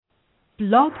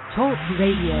Blog Talk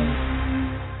Radio.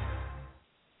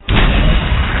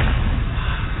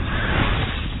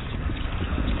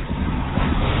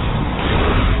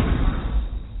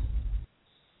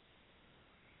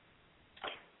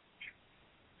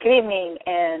 Good evening,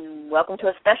 and welcome to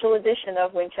a special edition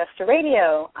of Winchester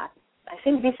Radio. I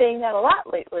seem to be saying that a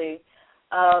lot lately,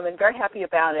 and very happy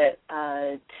about it.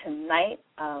 Tonight,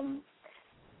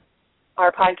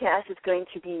 our podcast is going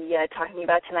to be talking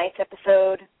about tonight's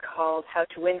episode called How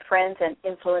to Win Friends and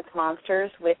Influence Monsters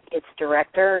with its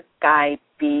director, Guy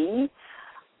B.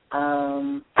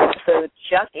 So it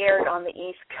just aired on the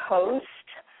East Coast.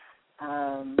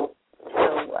 So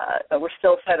we're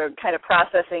still kind of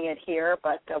processing it here,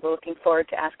 but we're looking forward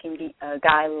to asking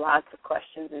Guy lots of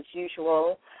questions as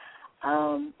usual.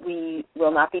 We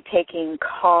will not be taking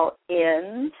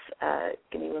call-ins.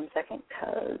 Give me 1 second,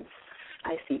 because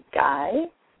I see Guy.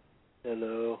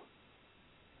 Hello.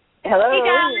 Hello, hey,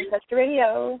 Guy. Winchester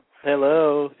Radio.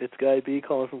 Hello, it's Guy B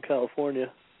calling from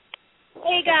California.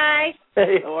 Hey, Guy.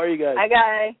 Hey, how are you guys? Hi,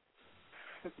 Guy.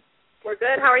 We're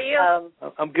good. How are you?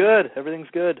 I'm good.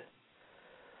 Everything's good.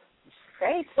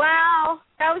 Great. Wow,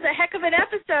 that was a heck of an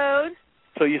episode.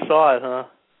 So you saw it, huh?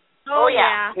 Oh,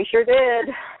 yeah. We sure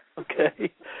did. Okay.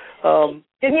 Didn't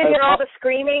you hear all the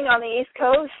screaming on the East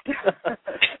Coast?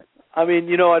 I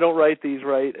mean, I don't write these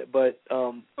right, but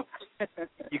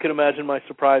you can imagine my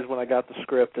surprise when I got the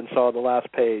script and saw the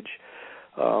last page.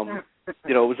 It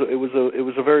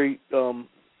was a very kind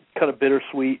of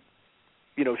bittersweet,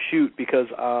 shoot, because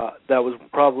that was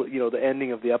probably, the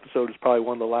ending of the episode is probably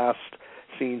one of the last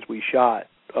scenes we shot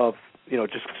of,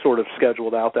 just sort of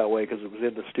scheduled out that way because it was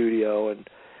in the studio, and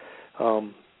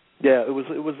it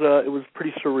was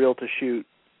pretty surreal to shoot.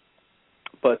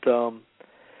 But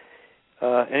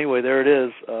anyway, there it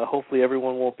is. Hopefully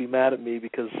everyone won't be mad at me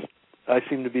because I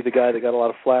seem to be the guy that got a lot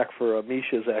of flack for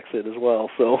Misha's exit as well.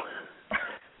 So,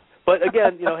 but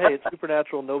again, hey, it's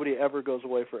supernatural. Nobody ever goes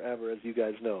away forever, as you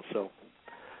guys know. So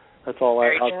that's all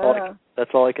I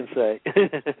can say.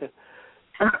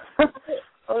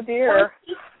 Oh, dear.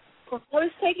 I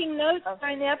was taking notes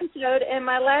during the episode, and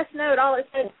my last note, all it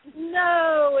said,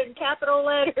 no, in capital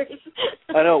letters.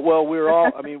 I know. Well,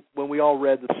 when we all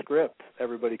read the script,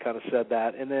 everybody kind of said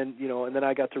that. And then, and then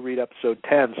I got to read episode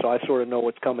 10, so I sort of know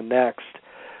what's coming next.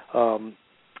 So,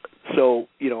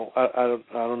 I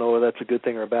don't know whether that's a good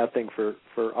thing or a bad thing for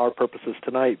our purposes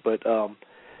tonight, but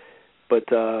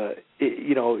this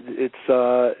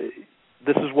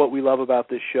is what we love about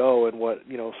this show, and what,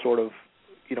 sort of,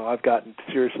 I've gotten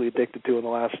seriously addicted to in the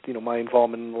last, my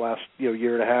involvement in the last,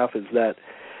 year and a half, is that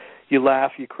you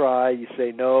laugh, you cry, you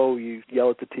say no, you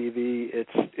yell at the TV.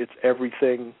 It's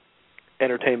everything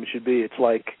entertainment should be. It's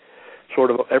like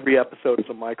sort of every episode is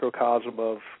a microcosm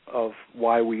of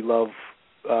why we love,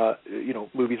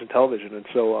 movies and television. And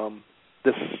so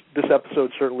this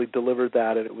episode certainly delivered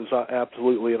that, and it was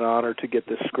absolutely an honor to get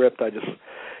this script. I just,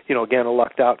 again, I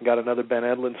lucked out and got another Ben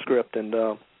Edlund script, and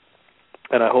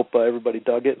I hope everybody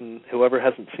dug it, and whoever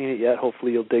hasn't seen it yet,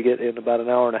 hopefully you'll dig it in about an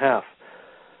hour and a half.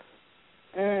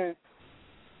 Here's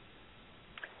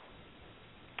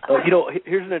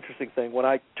an interesting thing. When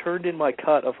I turned in my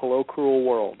cut of Hello, Cruel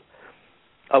World,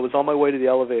 I was on my way to the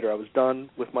elevator. I was done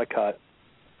with my cut,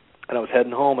 and I was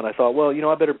heading home, and I thought, well,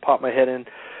 I better pop my head in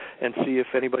and see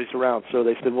if anybody's around. So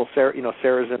they said, well,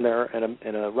 Sarah's in there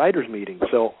in a writer's meeting.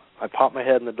 So I popped my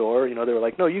head in the door. They were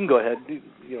like, no, you can go ahead.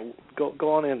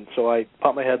 Go on in. So I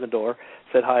popped my head in the door,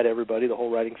 said hi to everybody, the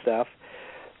whole writing staff.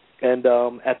 And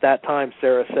at that time,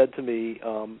 Sarah said to me,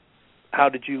 how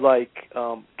did you like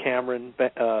Cameron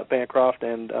Bancroft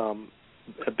and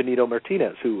Benito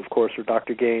Martinez, who, of course, are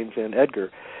Dr. Gaines and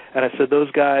Edgar? And I said, those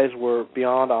guys were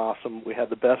beyond awesome. We had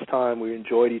the best time. We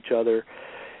enjoyed each other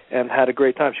and had a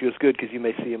great time. She goes, good, because you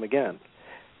may see him again.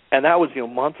 And that was,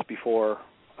 months before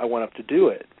I went up to do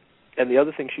it. And the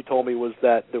other thing she told me was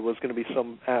that there was going to be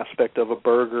some aspect of a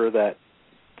burger that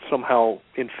somehow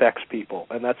infects people,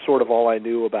 and that's sort of all I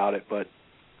knew about it. But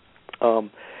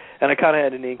and I kind of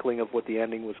had an inkling of what the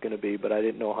ending was going to be, but I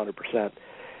didn't know 100%.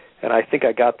 And I think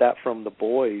I got that from the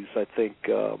boys. I think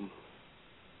at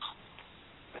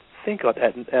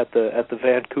the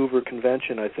Vancouver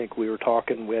convention, I think we were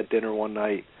talking. We had dinner one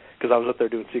night because I was up there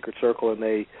doing Secret Circle, and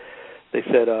they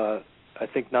said, I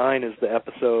think 9 is the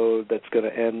episode that's going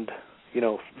to end,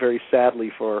 very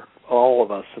sadly for all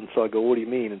of us. And so I go, what do you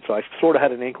mean? And so I sort of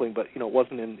had an inkling, but, it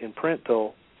wasn't in print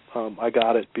till I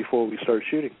got it before we started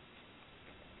shooting.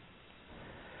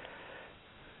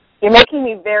 You're making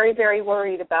me very, very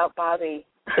worried about Bobby.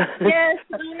 Yes,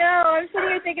 I know. I'm sitting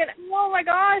here thinking, oh, my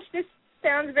gosh, this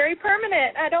sounds very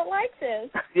permanent. I don't like this.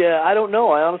 Yeah, I don't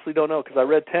know. I honestly don't know because I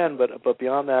read 10, but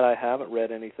beyond that, I haven't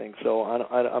read anything. So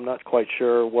I'm not quite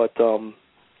sure what's in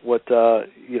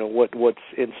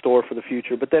store for the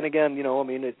future. But then again, I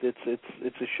mean, it's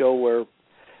a show where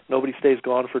nobody stays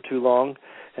gone for too long,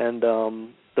 and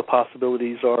the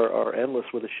possibilities are endless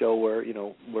with a show where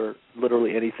where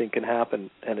literally anything can happen,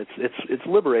 and it's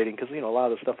liberating because a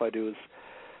lot of the stuff I do is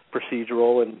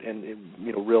procedural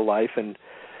and real life, and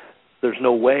there's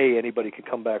no way anybody can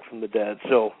come back from the dead.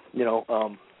 So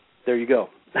there you go.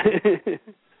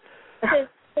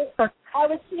 I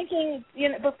was thinking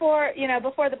before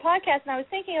the podcast, and I was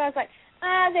thinking, I was like,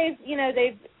 they've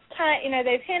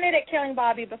hinted at killing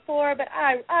Bobby before, but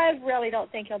I really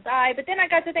don't think he'll die. But then I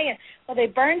got to thinking, well, they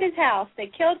burned his house, they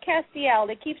killed Castiel,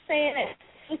 they keep saying it.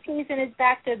 This season is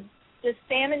back to just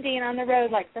Sam and Dean on the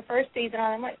road like the first season.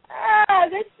 I'm like,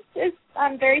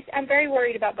 I'm very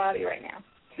worried about Bobby right now.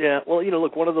 Yeah, well,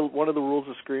 look, one of the rules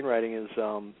of screenwriting is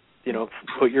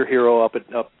put your hero up to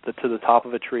the top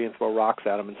of a tree and throw rocks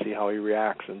at him and see how he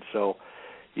reacts. And so,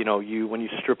 when you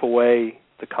strip away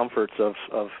the comforts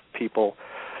of people,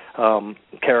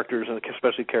 characters, and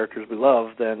especially characters we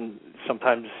love, then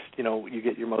sometimes you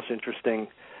get your most interesting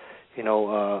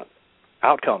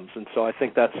outcomes. And so I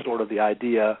think that's sort of the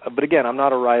idea. But again, I'm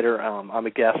not a writer. I'm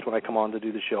a guest when I come on to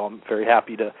do the show. I'm very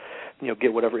happy to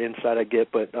get whatever insight I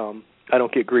get, but I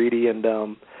don't get greedy, and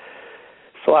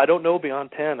so I don't know beyond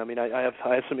 10. I mean, I have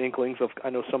some inklings of, I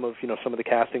know some of the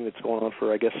casting that's going on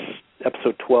for, I guess,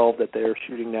 episode 12 that they're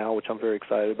shooting now, which I'm very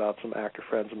excited about. Some actor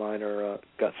friends of mine are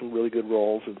got some really good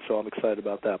roles, and so I'm excited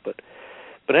about that.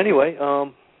 But anyway,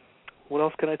 what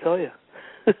else can I tell you?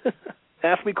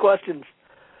 Ask me questions.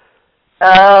 One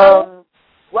of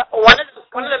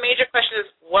the major questions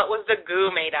is, what was the goo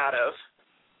made out of?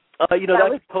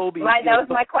 That's Toby. Right, that was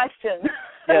my question.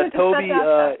 Yeah, Toby,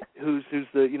 who's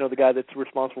the guy that's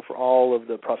responsible for all of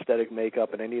the prosthetic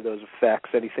makeup and any of those effects,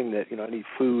 anything that any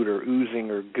food or oozing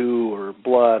or goo or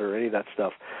blood or any of that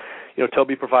stuff.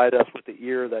 Toby provided us with the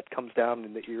ear that comes down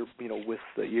in the ear, with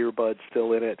the earbud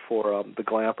still in it for the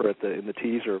glamper in the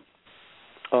teaser.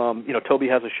 Toby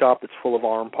has a shop that's full of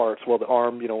arm parts. Well, the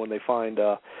arm, when they find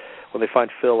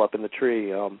Phil up in the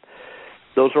tree.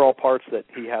 Those are all parts that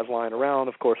he has lying around.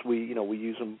 Of course, we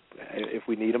use them if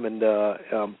we need them. And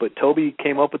but Toby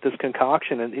came up with this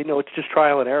concoction, and it's just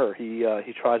trial and error. He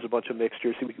tries a bunch of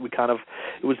mixtures. It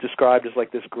was described as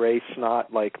like this gray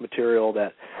snot like material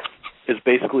that is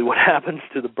basically what happens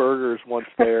to the burgers once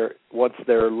they're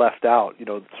left out.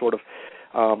 Sort of.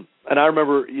 And I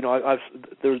remember,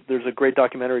 there's a great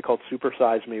documentary called Super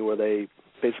Size Me where they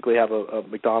basically have a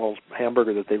McDonald's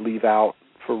hamburger that they leave out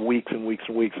for weeks and weeks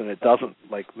and weeks, and it doesn't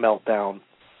like melt down.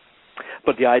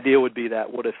 But the idea would be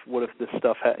that what if this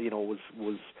stuff had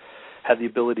the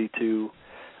ability to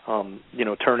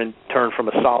turn from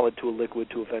a solid to a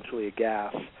liquid to eventually a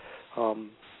gas.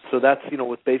 So that's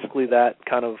with basically that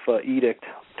kind of edict,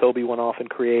 Toby went off and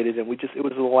created, and it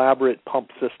was an elaborate pump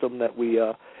system that we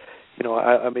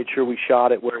I made sure we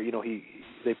shot it where he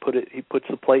puts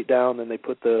the plate down, and they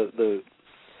put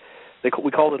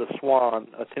we called it a swan,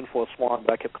 a tinfoil swan,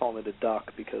 but I kept calling it a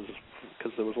duck because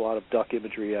there was a lot of duck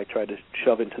imagery I tried to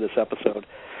shove into this episode,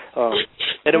 and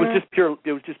it was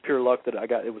just pure luck that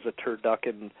it was a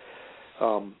turducken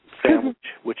sandwich,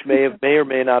 which may or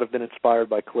may not have been inspired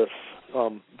by Cliff's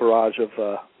barrage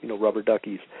of rubber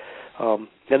duckies, and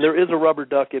there is a rubber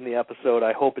duck in the episode.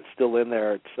 I hope it's still in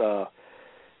there.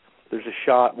 There's a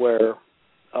shot where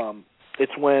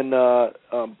it's when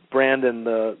Brandon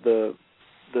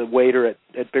the waiter at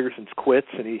Biggerson's quits,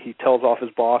 and he tells off his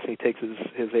boss, and he takes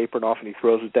his apron off and he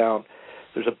throws it down.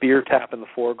 There's a beer tap in the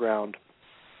foreground,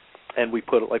 and we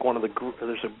put like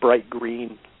there's a bright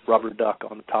green rubber duck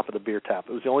on the top of the beer tap.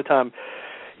 It was the only time,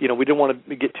 we didn't want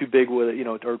to get too big with it,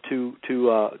 or too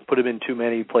put him in too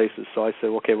many places. So I said,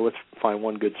 okay, well, let's find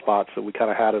one good spot. So we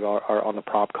kind of had it on the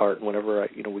prop cart, and whenever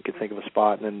we could think of a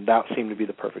spot, and then that seemed to be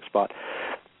the perfect spot.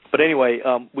 But anyway,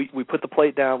 we put the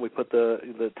plate down, we put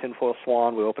the tinfoil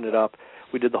swan, we opened it up,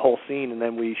 we did the whole scene, and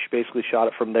then we basically shot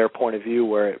it from their point of view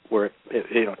where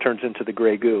it turns into the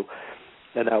gray goo.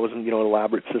 And that was an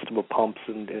elaborate system of pumps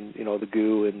and the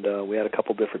goo, and we had a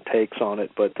couple different takes on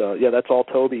it. But that's all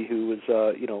Toby, who was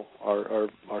our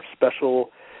special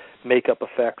makeup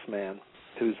effects man,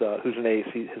 who's an ace.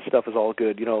 His stuff is all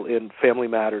good. In Family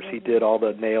Matters, he did all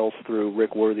the nails through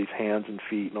Rick Worthy's hands and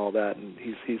feet and all that, and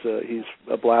he's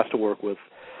a blast to work with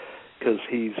because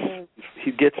he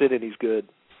gets it and he's good.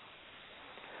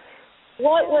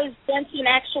 What was Jensen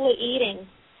actually eating?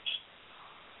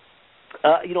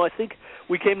 I think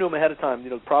we came to him ahead of time.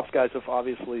 The props guys have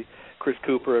obviously, Chris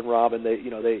Cooper and Robin,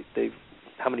 they've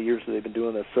how many years have they been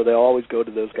doing this? So they always go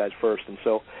to those guys first. And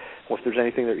so if there's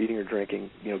anything they're eating or drinking,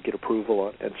 get approval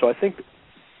on. And so I think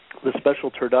the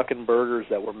special turducken burgers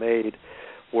that were made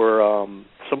were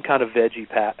some kind of veggie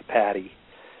patty.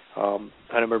 I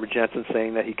remember Jensen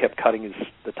saying that he kept cutting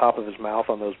the top of his mouth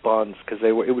on those buns because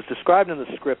it was described in the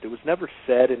script. It was never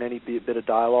said in any bit of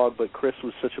dialogue, but Chris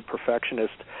was such a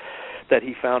perfectionist that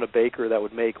he found a baker that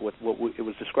would make what it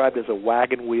was described as a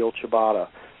wagon wheel ciabatta,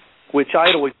 which I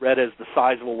had always read as the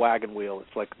size of a wagon wheel.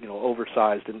 It's like,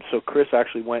 oversized. And so Chris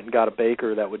actually went and got a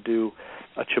baker that would do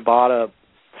a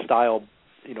ciabatta-style,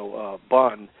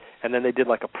 bun, and then they did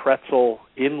like a pretzel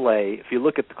inlay. If you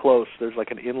look at the close, there's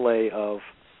like an inlay of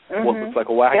what looks like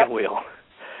a wagon wheel.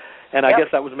 And I guess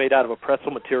that was made out of a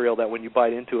pretzel material that when you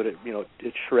bite into it,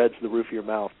 it shreds the roof of your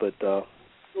mouth. But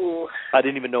I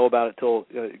didn't even know about it till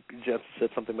Jensen said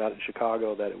something about it in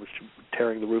Chicago, that it was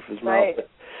tearing the roof of his mouth.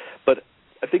 But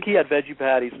I think he had veggie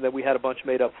patties, and then we had a bunch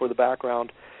made up for the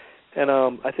background. And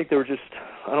I think they were just,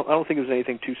 I don't think it was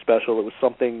anything too special. It was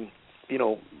something,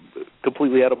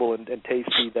 completely edible and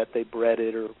tasty that they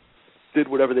breaded or did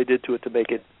whatever they did to it to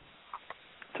make it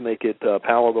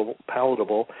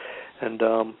palatable. And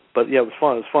but yeah, it was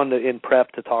fun. It was fun in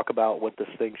prep to talk about what this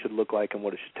thing should look like and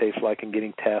what it should taste like, and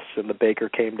getting tests. And the baker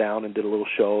came down and did a little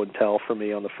show and tell for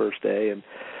me on the first day, and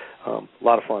a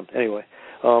lot of fun. Anyway.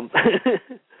 How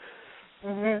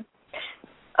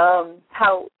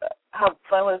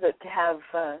fun was it to have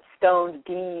Stoned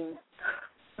Dean?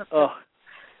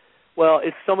 Well,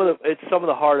 it's some of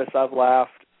the hardest I've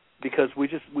laughed, because we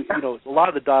a lot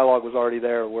of the dialogue was already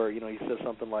there, where he says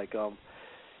something like, I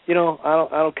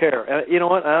don't care. And you know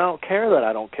what? I don't care that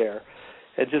I don't care.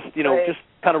 And just just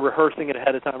kind of rehearsing it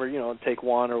ahead of time, or take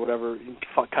one or whatever,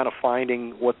 kind of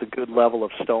finding what the good level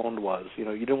of stoned was.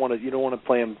 You don't want to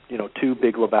play him too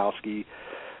Big Lebowski.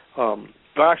 Or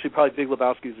actually, probably Big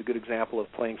Lebowski is a good example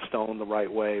of playing stoned the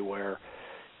right way, where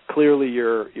clearly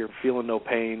you're feeling no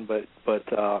pain, but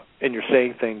and you're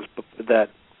saying things that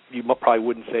you probably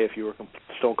wouldn't say if you were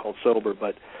stone cold sober,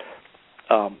 but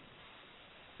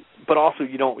also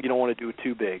you don't want to do it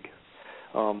too big.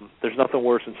 There's nothing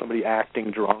worse than somebody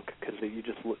acting drunk, because they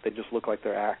just look like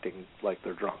they're acting like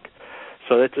they're drunk.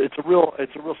 So it's a real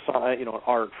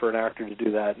art for an actor to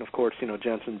do that. And of course,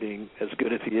 Jensen, being as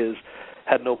good as he is,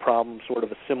 had no problem sort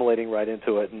of assimilating right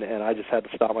into it, and I just had to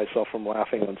stop myself from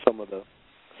laughing on some of the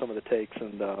takes.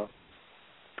 And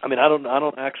I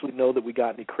don't actually know that we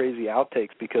got any crazy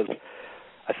outtakes, because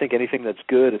I think anything that's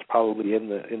good is probably in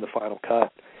the final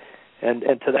cut. And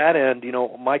to that end,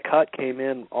 my cut came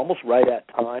in almost right at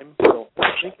time. So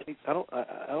I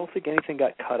don't think anything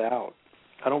got cut out.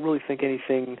 I don't really think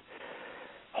anything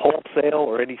wholesale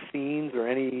or any scenes or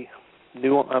any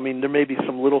new. There may be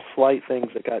some little slight things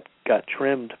that got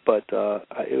trimmed, but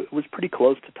it was pretty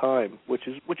close to time, which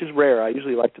is rare. I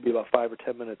usually like to be about 5 or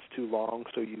 10 minutes too long,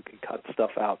 so you can cut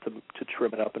stuff out to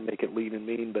trim it up and make it lean and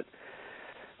mean. But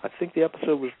I think the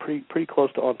episode was pretty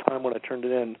close to on time when I turned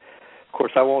it in. Of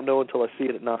course, I won't know until I see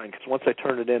it at 9, because once I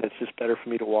turn it in, it's just better for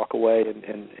me to walk away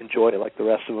and enjoy it like the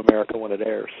rest of America when it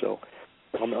airs. So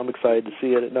I'm excited to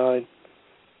see it at 9.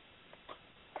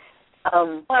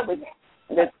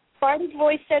 Barney's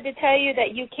voice said to tell you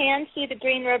that you can see the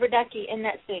green rubber ducky in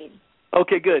that scene.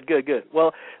 Okay, good.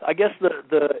 Well, I guess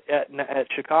at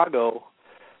Chicago,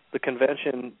 the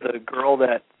convention, the girl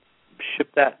that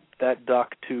shipped that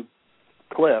duck to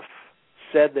Cliff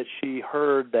said that she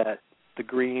heard that the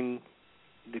green,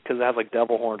 because it has like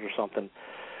devil horns or something,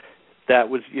 it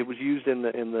was used in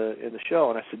the show.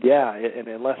 And I said, yeah, and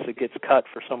unless it gets cut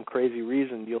for some crazy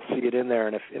reason, you'll see it in there.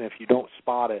 And if you don't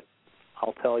spot it,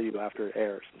 I'll tell you after it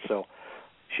airs. And so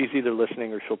she's either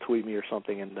listening or she'll tweet me or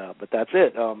something. And but that's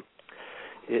it.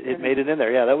 It made it in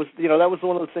there. Yeah, that was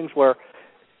one of those things where,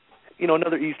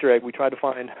 another Easter egg we tried to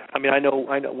find. I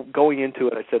know going into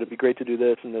it, I said it'd be great to do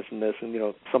this and this and this,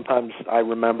 and sometimes I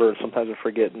remember, sometimes I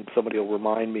forget, and somebody will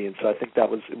remind me. And so I think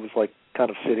it was like kind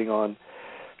of sitting on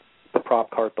the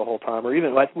prop cart the whole time, or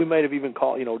even we might have even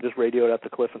called, just radioed at the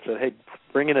Cliff and said, hey,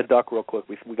 bring in a duck real quick.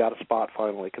 We got a spot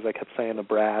finally, because I kept saying to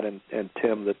Brad and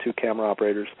Tim, the two camera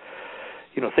operators,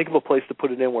 think of a place to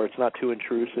put it in where it's not too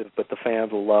intrusive, but the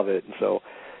fans will love it. And so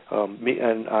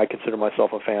I consider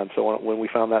myself a fan. So when we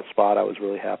found that spot, I was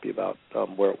really happy about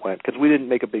where it went, because we didn't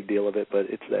make a big deal of it, but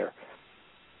it's there.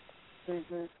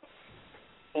 Mm-hmm.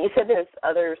 You said there's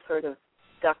other sort of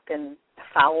duck and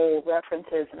fowl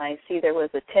references, and I see there was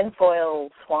a tinfoil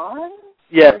swan.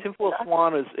 Yeah, tinfoil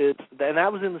swan is and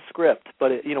that was in the script,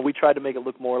 but we tried to make it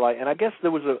look more like. And I guess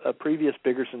there was a previous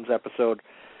Biggerson's episode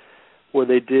where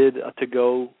they did a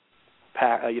to-go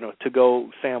to-go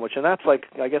sandwich, and that's like,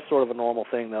 I guess, sort of a normal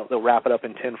thing. They'll wrap it up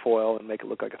in tin foil and make it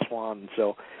look like a swan. And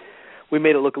so we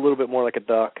made it look a little bit more like a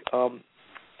duck.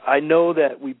 I know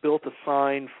that we built a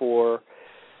sign for,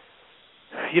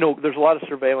 there's a lot of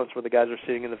surveillance where the guys are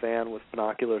sitting in the van with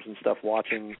binoculars and stuff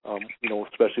watching,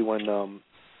 especially when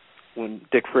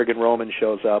Dick Friggin Roman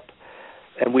shows up.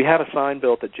 And we had a sign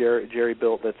built that Jerry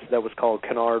built that was called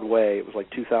Canard Way. It was like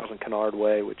 2000 Canard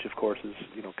Way, which of course is,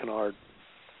 Canard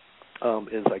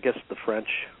is, I guess, the French,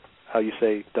 how you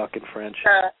say duck in French.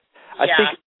 I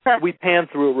think we panned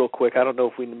through it real quick. I don't know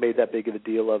if we made that big of a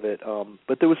deal of it,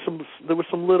 but there was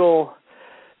some little,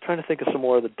 trying to think of some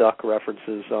more of the duck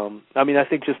references. I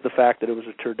think just the fact that it was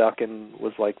a turducken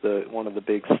was like one of the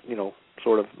big,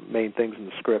 sort of main things in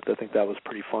the script. I think that was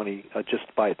pretty funny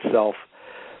just by itself.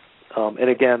 And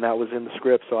again, that was in the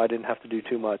script, so I didn't have to do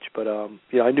too much. But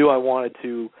I knew I wanted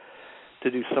to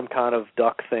do some kind of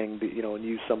duck thing, and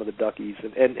use some of the duckies.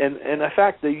 And in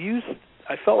fact,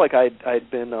 I felt like I'd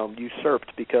been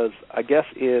usurped, because I guess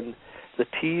in the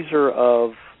teaser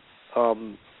of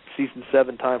season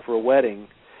 7, Time for a Wedding,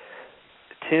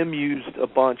 Tim used a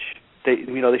bunch. They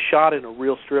shot in a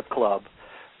real strip club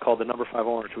called the Number 5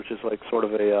 Orange, which is like sort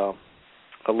of a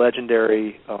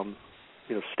legendary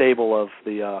stable of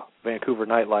the Vancouver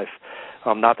nightlife.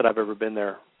 Not that I've ever been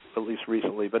there, at least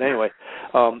recently, but anyway,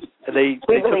 they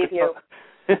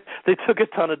took a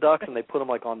ton of ducks and they put them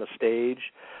like on the stage.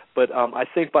 But I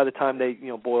think by the time they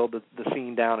boiled the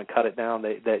scene down and cut it down,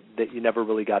 that you never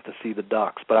really got to see the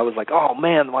ducks. But I was like, oh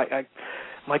man,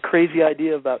 my crazy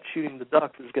idea about shooting the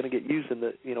ducks is going to get used in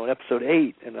in episode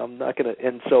 8, and I'm not going to.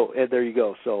 And there you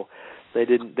go. So they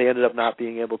ended up not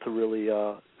being able to really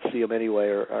see them anyway,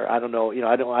 or I don't know.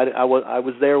 I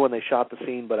was there when they shot the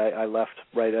scene, but I left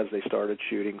right as they started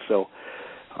shooting. So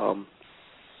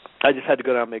I just had to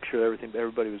go down and make sure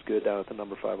everybody was good down at the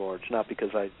Number 5 Orange, not because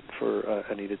I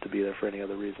needed to be there for any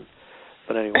other reason.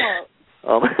 But anyway.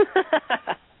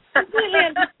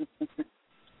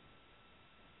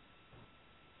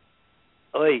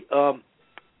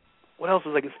 What else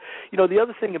was I guess? The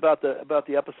other thing about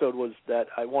the episode was that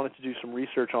I wanted to do some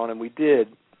research on, and we did.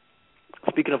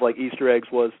 Speaking of like Easter eggs,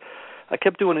 was I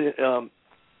kept doing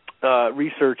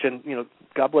research, and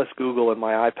God bless Google and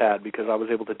my iPad, because I was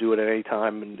able to do it at any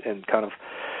time and kind of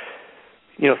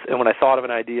and when I thought of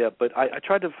an idea. But I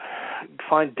tried to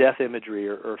find death imagery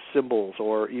or symbols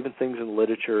or even things in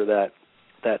literature that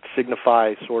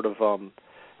signify sort of.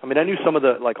 I knew some of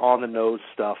the like on the nose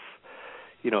stuff.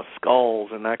 Skulls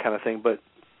and that kind of thing, but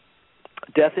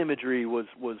death imagery was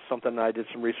something that I did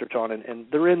some research on, and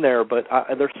they're in there, but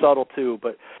they're subtle too,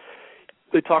 but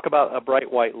they talk about a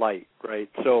bright white light, right?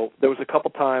 So there was a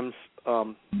couple times,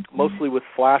 mostly with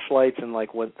flashlights and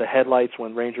like when the headlights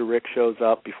when Ranger Rick shows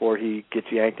up before he gets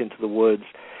yanked into the woods,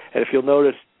 and if you'll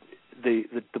notice,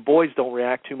 the boys don't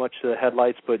react too much to the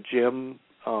headlights, but Jim,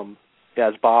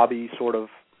 as Bobby, sort of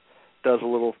does a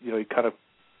little, he kind of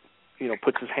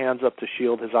puts his hands up to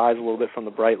shield his eyes a little bit from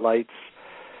the bright lights.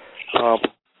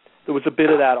 There was a bit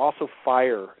of that. Also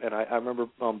fire, and I remember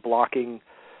blocking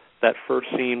that first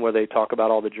scene where they talk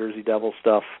about all the Jersey Devil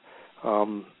stuff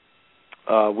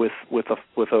with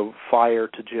a fire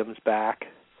to Jim's back.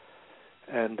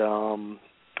 And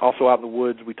also out in the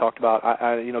woods, we talked about,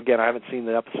 again, I haven't seen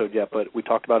the episode yet, but we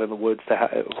talked about in the woods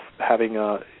having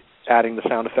adding the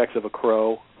sound effects of a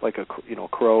crow, like a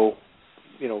crow,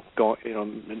 going,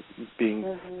 being,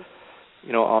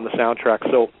 on the soundtrack.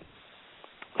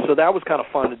 So that was kind of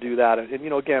fun to do that. And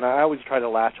again, I always try to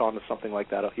latch on to something like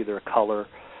that, either a color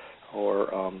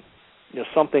or,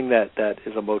 something that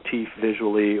is a motif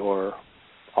visually or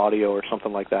audio or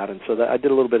something like that. And so I did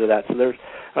a little bit of that. So there's,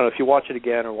 I don't know, if you watch it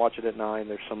again or watch it at 9,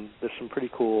 there's some pretty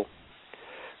cool,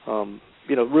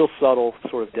 real subtle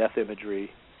sort of death imagery.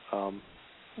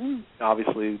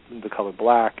 Obviously the color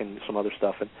black and some other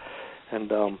stuff.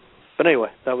 But anyway,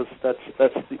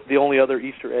 that's the only other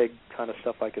Easter egg kind of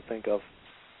stuff I could think of.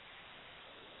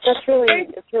 It's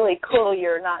really cool.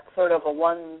 You're not sort of a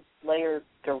one-layer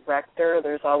director.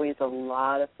 There's always a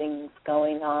lot of things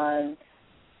going on.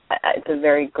 It's a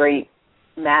very great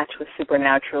match with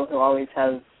Supernatural, who always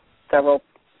has several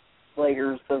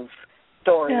layers of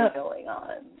story going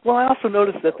on. Well, I also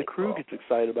noticed that the crew gets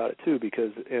excited about it too,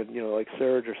 because like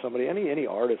Serge or somebody, any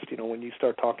artist, when you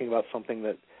start talking about something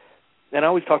that. And I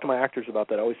always talk to my actors about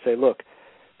that. I always say, look,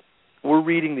 we're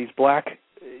reading these black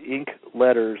ink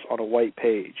letters on a white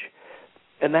page,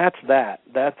 and that's that.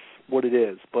 That's what it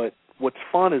is. But what's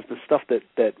fun is the stuff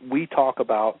that we talk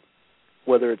about,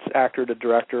 whether it's actor to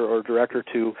director or director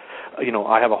to,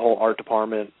 I have a whole art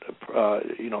department,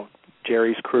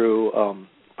 Jerry's crew,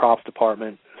 props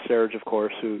department, Serge, of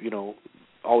course, who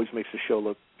always makes the show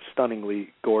look stunningly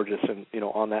gorgeous, and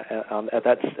at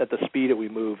the speed that we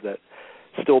move, that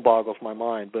still boggles my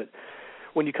mind. But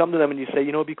when you come to them and you say,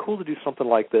 it'd be cool to do something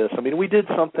like this. I mean, we did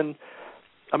something.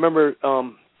 I remember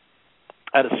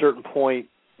at a certain point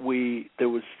there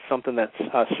was something that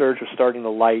Serge was starting to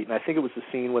light, and I think it was the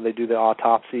scene when they do the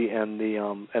autopsy and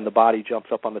the body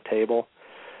jumps up on the table.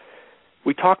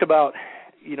 We talked about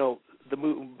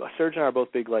Serge and I are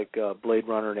both big Blade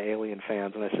Runner and Alien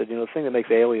fans, and I said, the thing that makes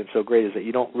Alien so great is that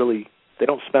they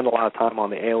don't spend a lot of time on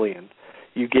the alien.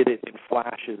 You get it in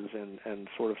flashes and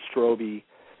sort of strobe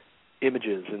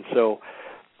images. And so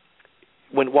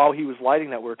while he was lighting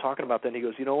that, we were talking about that, and he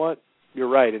goes, you know what, you're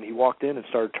right. And he walked in and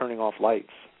started turning off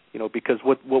lights, because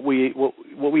what we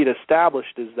had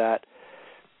established is that,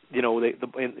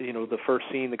 the first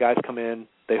scene, the guys come in,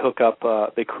 they hook up,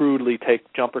 they crudely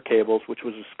take jumper cables, which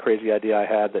was this crazy idea I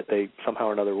had, that they somehow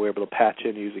or another were able to patch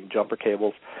in using jumper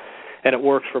cables. And it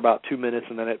works for about 2 minutes,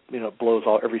 and then it blows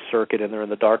every circuit, and they're in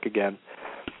the dark again.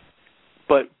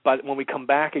 But when we come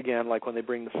back again, like when they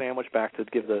bring the sandwich back to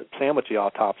give the sandwich the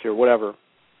autopsy or whatever,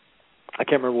 I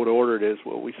can't remember what order it is.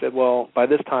 Well, we said, by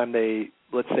this time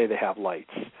let's say they have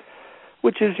lights,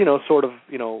 which is sort of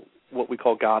what we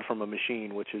call God from a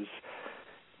machine, which is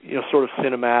sort of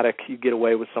cinematic. You get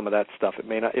away with some of that stuff.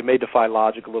 It may defy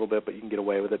logic a little bit, but you can get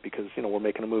away with it because we're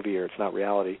making a movie here. It's not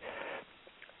reality.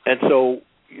 And so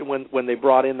when they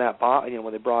brought in that body,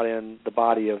 when they brought in the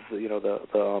body of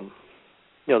the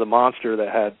monster that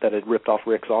had ripped off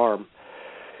Rick's arm,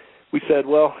 we said,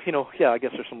 I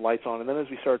guess there's some lights on. And then as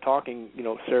we started talking,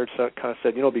 Serge kind of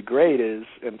said, it'd be great is,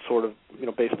 and sort of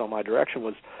based on my direction,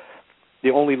 was the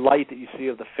only light that you see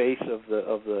of the face of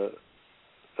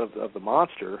the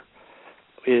monster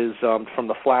is from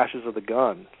the flashes of the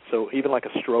gun. So even like a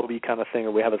strobe kind of thing,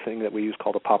 or we have a thing that we use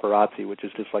called a paparazzi, which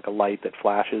is just like a light that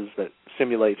flashes, that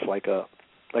simulates like a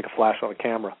flash on a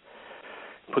camera.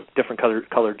 Put different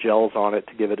colored gels on it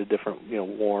to give it a different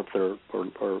warmth, or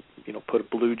put a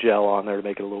blue gel on there to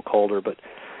make it a little colder. But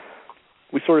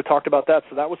we sort of talked about that.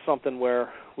 So that was something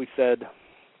where we said,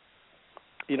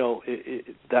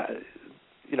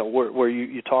 where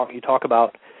you talk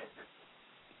about,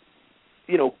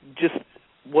 just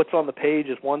what's on the page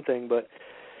is one thing, but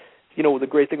the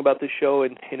great thing about this show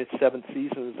in its 7th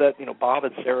season is that Bob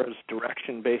and Sarah's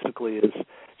direction basically is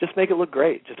just make it look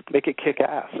great, just make it kick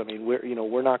ass. I mean,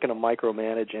 we're not going to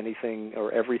micromanage anything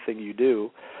or everything you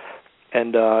do,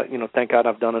 and thank God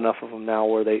I've done enough of them now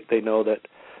where they know that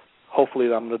hopefully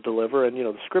I'm going to deliver, and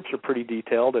the scripts are pretty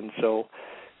detailed, and so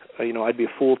I'd be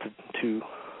a fool to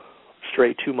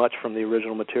stray too much from the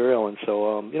original material, and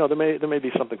so there may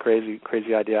be something crazy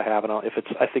idea I have, and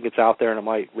I think it's out there and it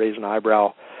might raise an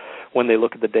eyebrow when they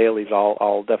look at the dailies.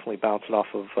 I'll definitely bounce it off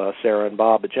of Sarah and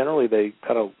Bob, but generally they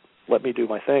kind of let me do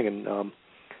my thing, and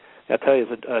I tell you,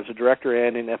 as a director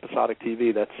and in episodic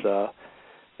TV,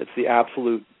 it's the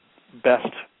absolute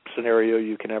best scenario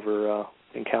you can ever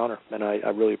encounter, and I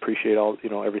really appreciate all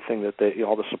everything that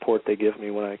all the support they give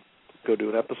me when I go do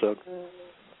an episode.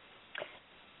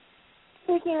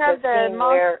 Speaking of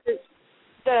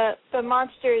the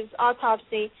monster's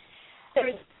autopsy, there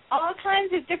was all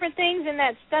kinds of different things in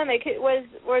that stomach.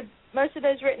 Were most of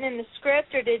those written in the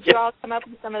script, or did you all come up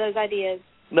with some of those ideas?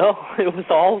 No, it was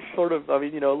all sort of, look,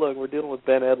 we're dealing with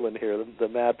Ben Edlund here, the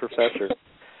mad professor.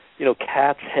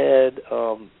 Cat's head,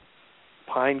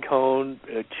 pine cone,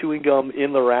 chewing gum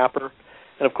in the wrapper.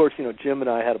 And, of course, Jim and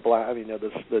I had a blast.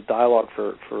 The dialogue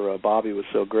for Bobby was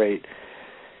so great.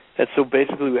 And so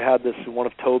basically we had one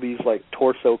of Toby's,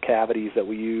 torso cavities that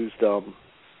we used.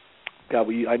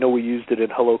 I know we used it in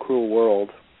Hello, Cruel World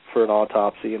for an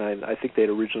autopsy, and I think they'd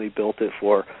originally built it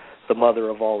for the mother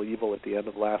of all evil at the end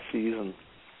of last season.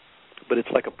 But it's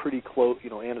like a pretty close,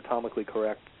 anatomically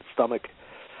correct stomach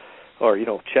or,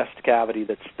 chest cavity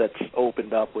that's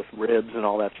opened up with ribs and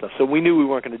all that stuff. So we knew we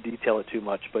weren't going to detail it too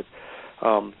much, but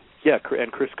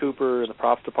and Chris Cooper and the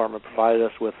props department provided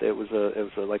us with it was a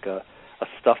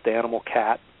stuffed animal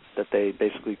cat that they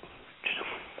basically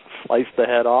sliced the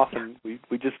head off, and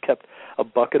we just kept a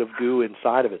bucket of goo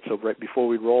inside of it. So right before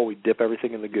we roll, we dip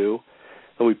everything in the goo,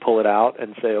 and we pull it out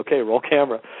and say, okay, roll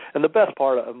camera. And the best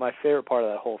part my favorite part of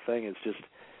that whole thing is just,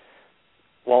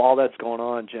 while all that's going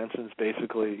on, Jensen's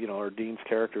basically, or Dean's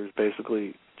character is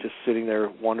basically just sitting there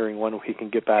wondering when he can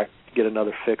get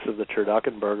another fix of the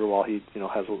turducken burger while he,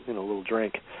 has a little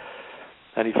drink.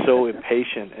 And he's so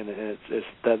impatient, and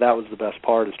that was the best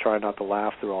part, is trying not to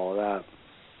laugh through all of that.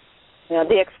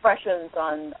 The expressions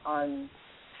on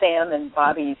Sam and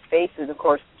Bobby's faces, of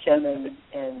course, Jim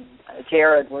and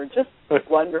Jared were just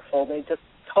wonderful. They just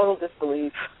total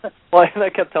disbelief. Well, and I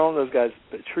kept telling those guys,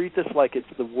 treat this like it's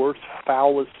the worst,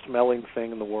 foulest smelling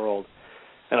thing in the world.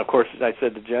 And of course, I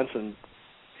said to Jensen,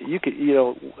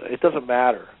 it doesn't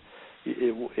matter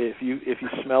if you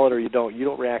smell it or you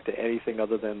don't react to anything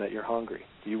other than that you're hungry.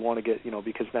 You want to get,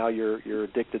 because now you're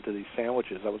addicted to these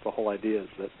sandwiches. That was the whole idea, is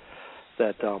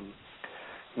that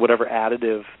whatever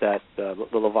additive that the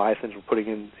Leviathans were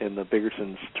putting in the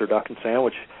Biggerson's turducken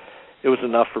sandwich, it was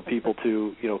enough for people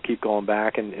to keep going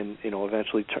back and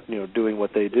eventually doing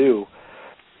what they do,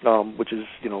 which is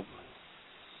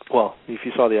well, if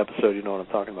you saw the episode, you know what I'm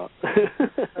talking about.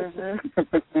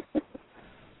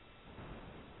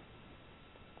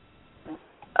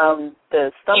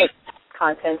 The stomach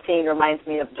content scene reminds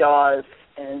me of Jaws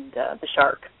and the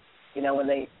shark. When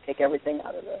they take everything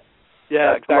out of the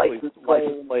exactly. license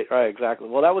plate. Right, exactly.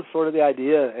 Well, that was sort of the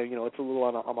idea, and it's a little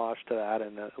homage to that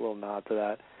and a little nod to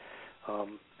that.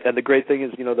 And the great thing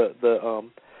is, the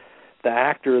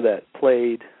actor that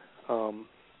played, God,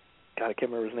 I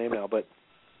can't remember his name now, but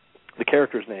the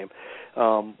character's name,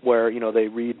 where they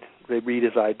read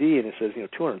his ID and it says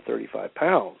 235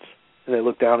 pounds, and they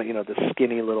look down at this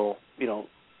skinny little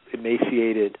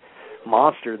emaciated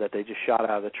monster that they just shot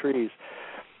out of the trees.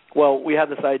 Well, we had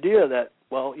this idea that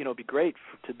it'd be great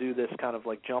to do this kind of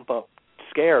like jump up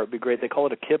scare. It'd be great. They call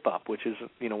it a kip up, which is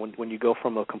when you go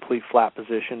from a complete flat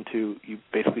position to you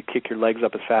basically kick your legs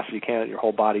up as fast as you can and your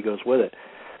whole body goes with it.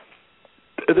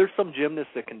 There's some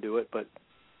gymnasts that can do it, but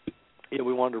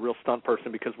we wanted a real stunt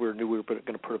person because we knew we were going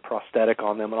to put a prosthetic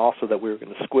on them, and also that we were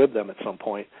going to squib them at some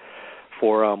point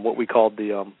for what we called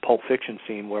the Pulp Fiction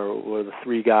scene, where the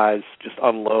three guys just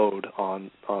unload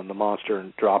on the monster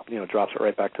and drops it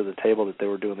right back to the table that they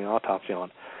were doing the autopsy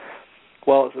on.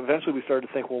 Well, eventually we started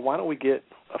to think, well, why don't we get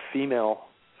a female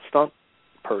stunt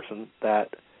person that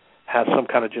has some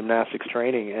kind of gymnastics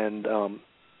training,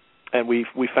 and we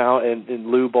found, and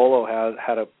Lou Bolo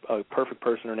had a perfect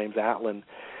person. Her name's Atlin,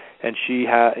 and she's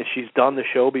done the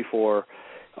show before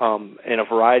in a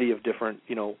variety of different,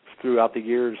 throughout the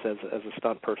years as a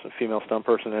stunt person, female stunt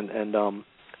person, and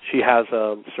she has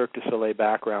a Cirque du Soleil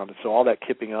background, and so all that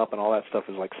kipping up and all that stuff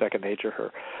is like second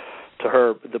nature to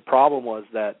her. The problem was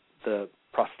that the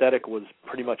prosthetic was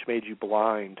pretty much made you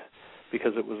blind,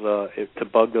 because it was to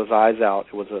bug those eyes out.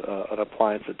 It was an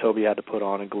appliance that Toby had to put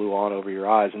on and glue on over your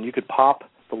eyes, and you could pop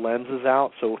the lenses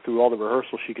out, so through all the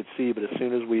rehearsal she could see, but as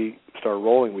soon as we started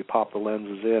rolling, we popped the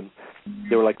lenses in.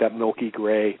 They were like that milky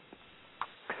gray.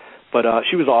 But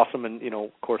she was awesome, and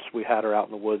of course we had her out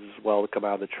in the woods as well to come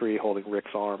out of the tree holding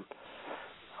Rick's arm.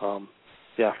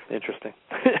 Yeah, interesting.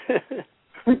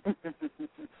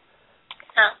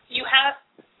 You have,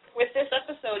 with this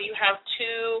episode, you have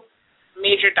two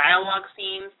major dialogue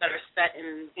scenes that are set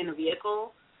in a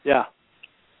vehicle. Yeah.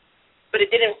 But it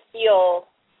didn't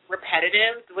feel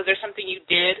repetitive. Was there something you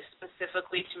did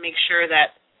specifically to make sure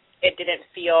that it didn't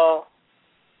feel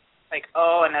like,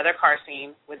 another car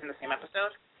scene within the same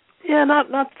episode? Yeah, not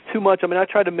too much. I mean, I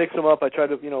tried to mix them up. I tried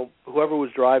to, whoever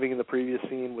was driving in the previous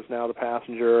scene was now the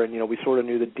passenger, and, we sort of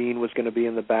knew that Dean was going to be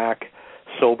in the back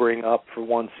sobering up for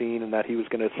one scene, and that he was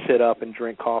going to sit up and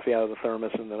drink coffee out of the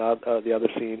thermos in the other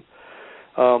scene.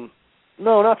 No,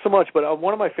 not so much, but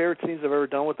one of my favorite scenes I've ever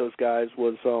done with those guys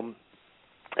was, and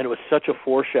it was such a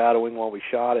foreshadowing while we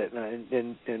shot it,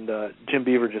 and Jim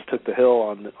Beaver just took the hill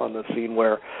on the scene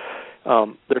where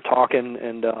they're talking,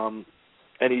 and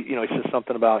he he says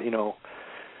something about,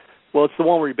 well, it's the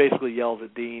one where he basically yells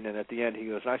at Dean, and at the end he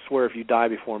goes, I swear if you die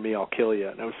before me, I'll kill you.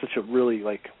 And it was such a really,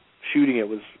 shooting it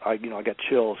was, I got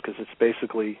chills, because it's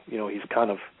basically, he's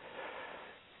kind of,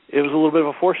 it was a little bit of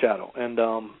a foreshadow. And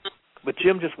but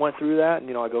Jim just went through that, and,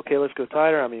 I go, okay, let's go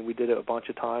tighter. I mean, we did it a bunch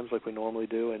of times like we normally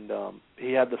do, and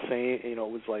he had the same, it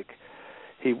was like,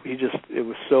 he just, it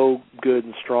was so good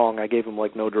and strong, I gave him,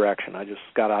 no direction. I just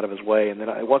got out of his way, and then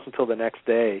it wasn't until the next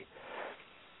day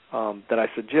that I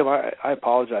said, Jim, I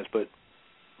apologize, but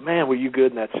man, were you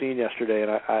good in that scene yesterday?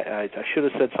 And I should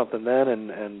have said something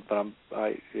then, but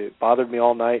it bothered me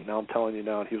all night. And now I'm telling you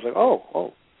now. And he was like,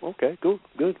 oh, okay, good.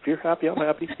 If you're happy, I'm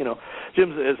happy.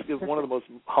 Jim's is one of the most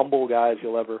humble guys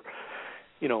you'll ever,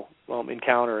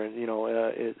 encounter, and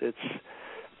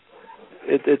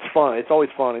it's fun. It's always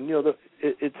fun, and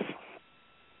it's.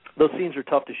 Those scenes are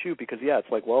tough to shoot because,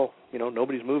 it's like, well,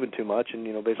 nobody's moving too much, and,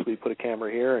 basically put a camera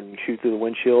here and shoot through the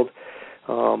windshield,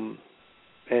 and,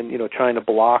 trying to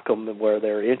block them where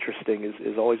they're interesting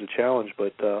is always a challenge.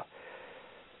 But,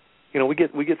 we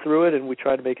get through it, and we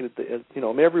try to make it,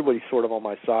 everybody's sort of on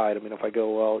my side. I mean, if I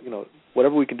go, well,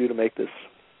 whatever we can do to make this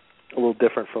a little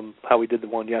different from how we did the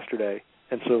one yesterday.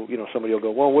 And so, somebody will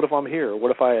go, well, what if I'm here? Or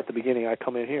what if at the beginning I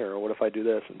come in here? Or what if I do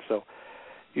this? And so,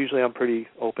 usually I'm pretty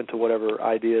open to whatever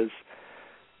ideas,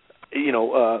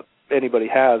 anybody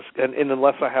has, and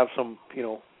unless I have some,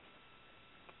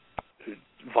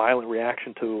 violent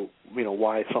reaction to,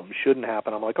 why something shouldn't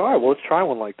happen, I'm like, all right, well, let's try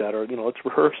one like that, or let's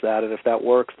rehearse that, and if that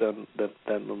works, then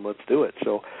let's do it.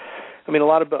 So, I mean, a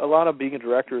lot of being a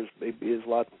director is a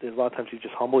lot of times you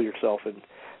just humble yourself and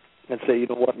say, you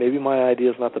know what, maybe my idea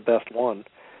is not the best one,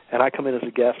 and I come in as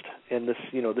a guest, and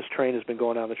this train has been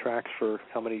going down the tracks for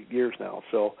how many years now,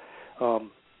 so.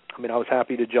 I was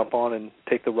happy to jump on and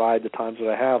take the ride the times that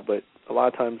I have, but a lot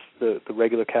of times the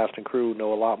regular cast and crew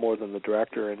know a lot more than the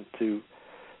director, and to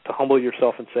humble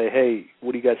yourself and say, hey,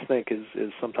 what do you guys think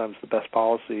is sometimes the best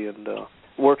policy, and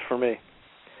works for me.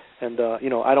 And,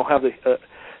 I don't have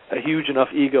a huge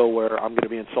enough ego where I'm going to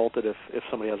be insulted if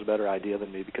somebody has a better idea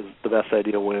than me, because the best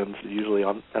idea wins, usually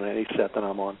on any set that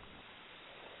I'm on.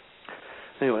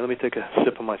 Anyway, let me take a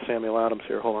sip of my Samuel Adams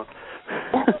here. Hold on.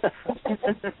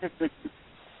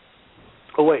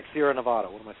 Oh, wait, Sierra Nevada.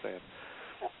 What am I saying?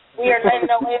 We are in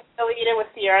no way affiliated with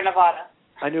Sierra Nevada.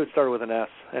 I knew it started with an S.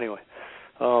 Anyway.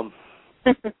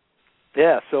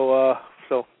 Yeah, so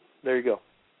there you go.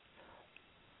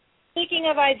 Speaking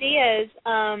of ideas,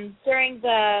 during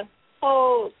the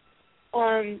whole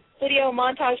video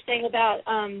montage thing about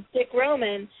Dick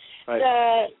Roman,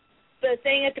 right. The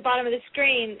thing at the bottom of the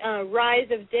screen,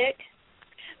 Rise of Dick,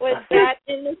 was that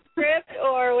in the script,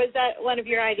 or was that one of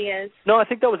your ideas? No, I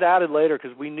think that was added later,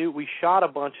 because we shot a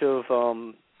bunch of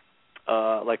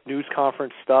like news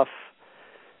conference stuff,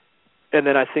 and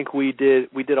then I think we did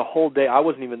a whole day. I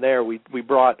wasn't even there. We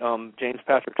brought James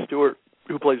Patrick Stewart,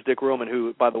 who plays Dick Roman,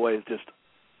 who, by the way, is just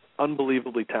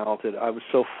unbelievably talented. I was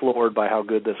so floored by how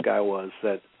good this guy was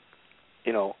that,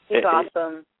 he's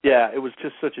awesome. Yeah, it was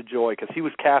just such a joy, because he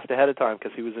was cast ahead of time,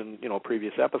 because he was in a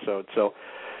previous episode. So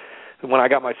when I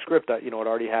got my script, it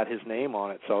already had his name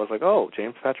on it. So I was like, oh,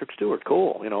 James Patrick Stewart,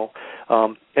 cool, and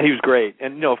he was great.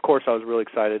 And of course, I was really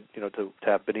excited, to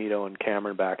have Benito and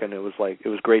Cameron back, and it was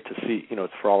great to see,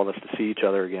 for all of us to see each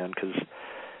other again, because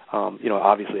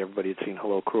obviously everybody had seen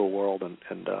Hello, Cruel World and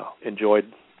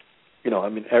enjoyed,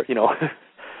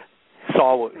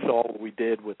 saw what we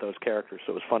did with those characters,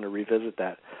 so it was fun to revisit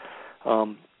that.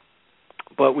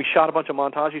 But we shot a bunch of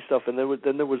montage stuff, and there was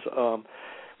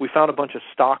we found a bunch of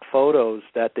stock photos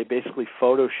that they basically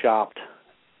photoshopped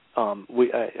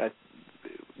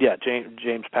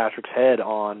James Patrick's head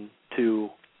on to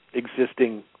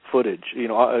existing footage,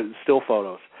 still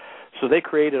photos. So they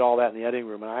created all that in the editing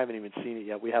room, and I haven't even seen it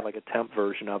yet. We have like a temp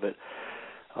version of it.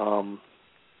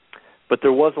 But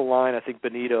there was a line, I think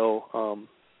Benito's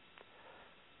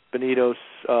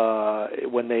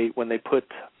when they put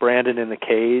Brandon in the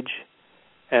cage,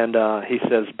 and he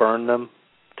says burn them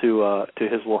to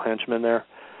his little henchman there,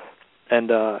 and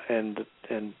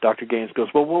Dr. Gaines goes,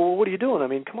 well, what are you doing? I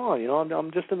mean, come on,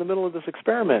 I'm just in the middle of this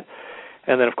experiment.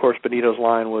 And then of course Benito's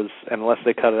line was, unless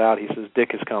they cut it out, he says,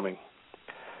 Dick is coming.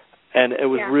 And it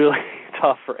was really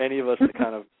tough for any of us to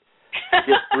kind of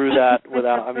get through that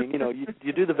without,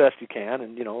 you do the best you can,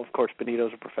 and of course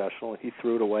Benito's a professional, and he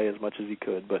threw it away as much as he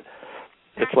could, but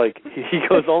it's like he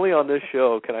goes, only on this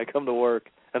show can I come to work,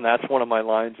 and that's one of my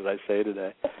lines that I say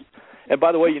today. And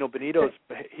by the way, Benito's,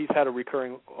 he's had a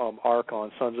recurring arc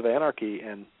on Sons of Anarchy,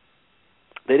 and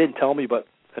they didn't tell me, but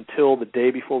until the day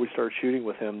before we started shooting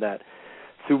with him, that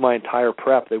through my entire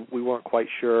prep, we weren't quite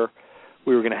sure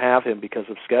we were going to have him because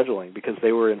of scheduling, because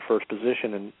they were in first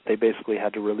position, and they basically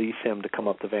had to release him to come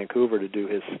up to Vancouver to do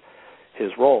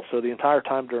his role. So the entire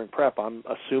time during prep, I'm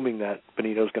assuming that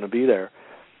Benito's going to be there.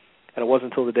 And it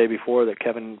wasn't until the day before that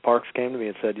Kevin Parks came to me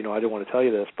and said, I didn't want to tell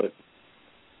you this, but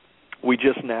we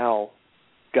just now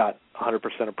got 100%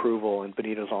 approval, and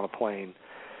Benito's on a plane,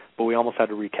 but we almost had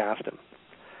to recast him.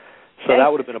 So that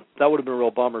would have been a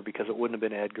real bummer, because it wouldn't have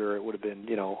been Edgar. It would have been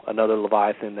another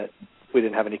Leviathan that we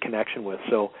didn't have any connection with.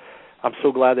 So I'm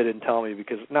so glad they didn't tell me,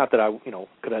 because not that I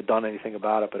could have done anything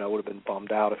about it, but I would have been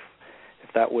bummed out if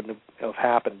that wouldn't have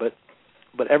happened. But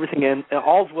everything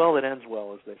all's well that ends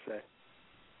well, as they say.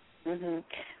 Mm-hmm.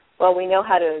 Well, we know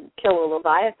how to kill a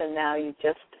Leviathan now. You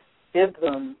just bib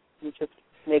them. You just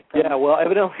make them. Yeah. Well,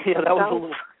 evidently,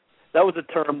 that was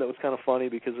a term that was kind of funny,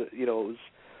 because it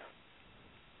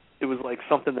was like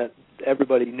something that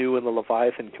everybody knew in the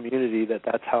Leviathan community,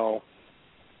 that's how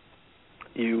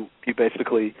you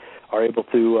basically are able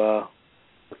to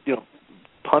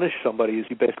punish somebody, is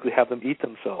you basically have them eat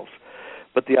themselves.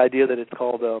 But the idea that it's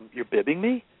called you're bibbing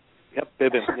me? Yep,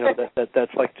 bibbing.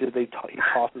 That's like he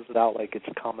tosses it out like it's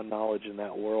common knowledge in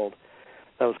that world.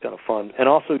 That was kind of fun. And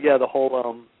also, the whole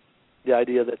the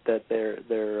idea that they're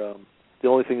the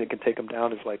only thing that can take them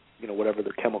down is like, you know, whatever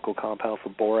their chemical compound for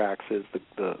borax is.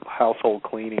 The household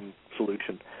cleaning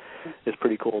solution is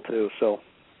pretty cool too. So,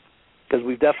 because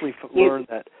we've definitely learned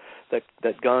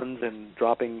that guns and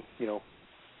dropping, you know,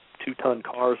 2-ton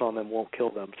cars on them won't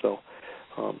kill them. So,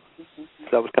 so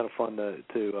that was kind of fun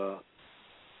to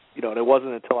you know, and it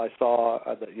wasn't until I saw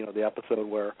the episode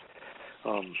where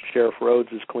Sheriff Rhodes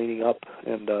is cleaning up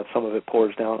and some of it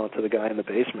pours down onto the guy in the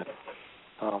basement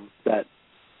that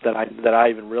I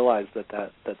even realized that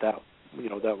you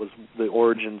know, that was the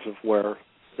origins of where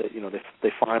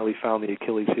they finally found the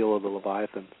Achilles heel of the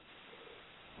Leviathan.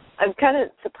 I'm kind of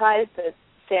surprised that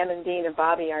Sam and Dean and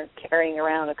Bobby aren't carrying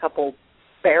around a couple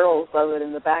barrels of it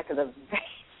in the back of the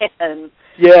van.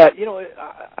 Yeah, you know,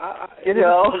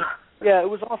 yeah, that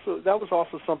was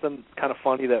also something kind of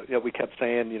funny that we kept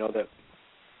saying, you know, that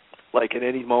like at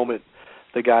any moment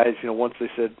the guys, you know, once they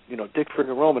said, you know, Dick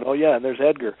friggin' Roman, oh yeah, and there's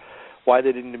Edgar, why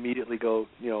they didn't immediately go,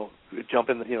 you know, jump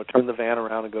in, you know, turn the van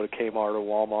around and go to Kmart or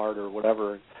Walmart or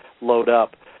whatever and load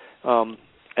up,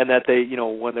 and that they, you know,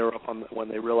 when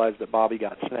they realized that Bobby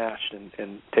got snatched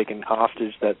and taken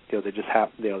hostage, that, you know, they just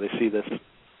they see this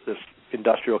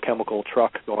industrial chemical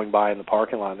truck going by in the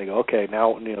parking lot, and they go, okay,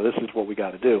 now, you know, this is what we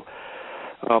got to do.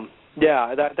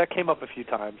 Yeah, that came up a few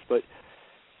times, but,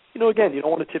 you know, again, you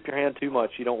don't want to tip your hand too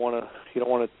much. You don't want to,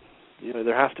 you know,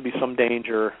 there has to be some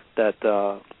danger that,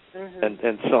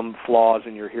 and some flaws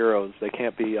in your heroes. They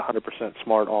can't be 100%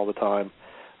 smart all the time,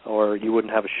 or you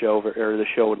wouldn't have a show, or the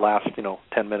show would last, you know,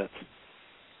 10 minutes.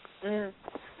 And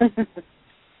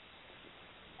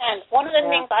one of the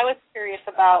things I was curious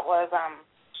about was,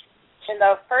 in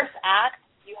the first act,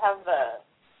 you have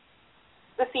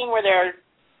the scene where they're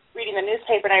reading the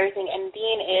newspaper and everything, and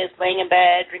Dean is laying in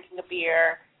bed, drinking a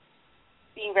beer,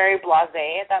 being very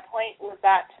blasé at that point. Was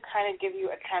that to kind of give you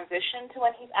a transition to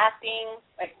when he's acting?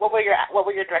 Like, what were your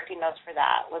directing notes for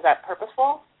that? Was that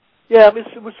purposeful? Yeah, I mean,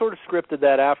 it was sort of scripted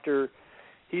that after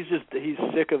he's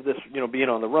sick of this, you know, being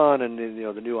on the run and, you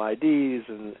know, the new IDs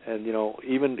and you know,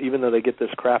 even though they get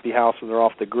this crappy house and they're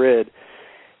off the grid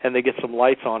and they get some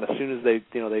lights on, as soon as they,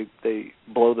 you know, they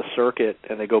blow the circuit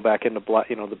and they go back into black,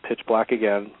 you know, the pitch black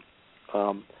again.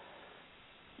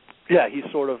 Yeah, he's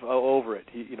sort of over it.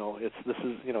 He, you know,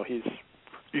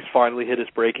 he's finally hit his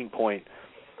breaking point.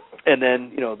 And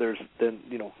then, you know, of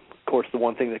course, the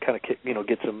one thing that kind of, you know,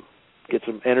 gets him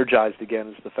energized again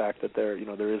is the fact that there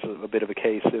is a bit of a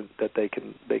case that they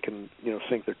can you know,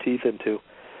 sink their teeth into.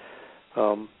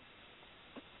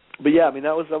 But yeah, I mean,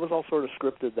 that was all sort of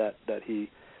scripted that he.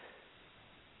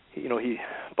 You know,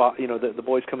 the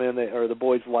boys come in, the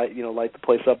boys light the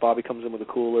place up. Bobby comes in with a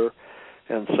cooler,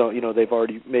 and so, you know, they've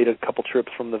already made a couple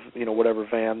trips from the, you know, whatever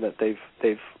van that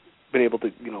they've been able to,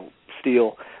 you know,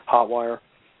 steal, hotwire,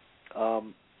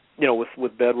 you know,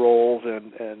 with bedrolls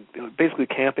and you know, basically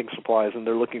camping supplies, and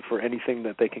they're looking for anything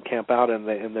that they can camp out in.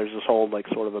 And there's this whole, like,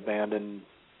 sort of abandoned,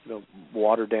 you know,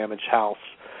 water damaged house.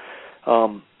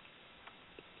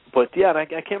 But yeah, and I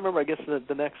can't remember. I guess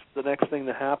the next thing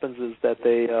that happens is that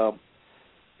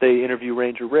they interview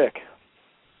Ranger Rick,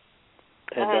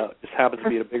 and this happens to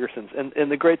be at Biggerson's.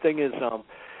 And the great thing is,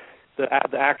 the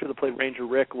actor that played Ranger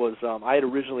Rick was, I had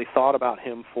originally thought about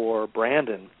him for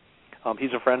Brandon.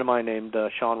 He's a friend of mine named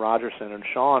Sean Rogerson, and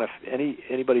Sean, if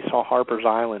anybody saw Harper's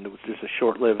Island, it was just a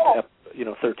short-lived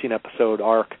 13-episode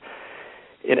arc.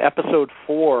 In episode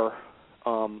 4.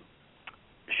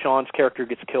 Sean's character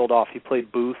gets killed off. He played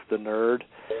Booth, the nerd,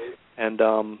 and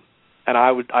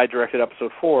I directed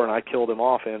episode 4, and I killed him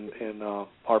off in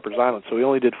Harper's Island. So we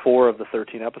only did 4 of the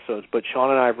 13 episodes, but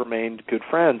Sean and I have remained good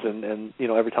friends, and you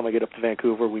know, every time I get up to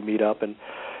Vancouver, we meet up. And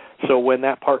so when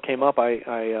that part came up, I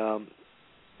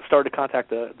started to contact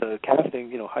the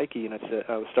casting, you know, Heike, and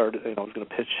I was going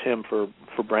to pitch him for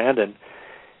Brandon.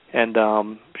 And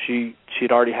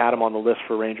she'd already had him on the list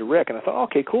for Ranger Rick, and I thought,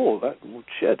 okay, cool. That's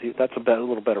a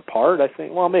little better part, I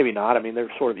think. Well, maybe not. I mean,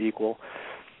 they're sort of equal,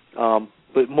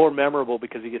 but more memorable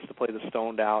because he gets to play the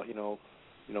stoned out, you know,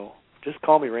 just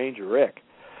call me Ranger Rick.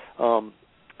 And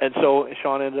so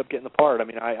Sean ended up getting the part. I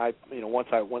mean, I you know, once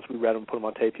we read him, put him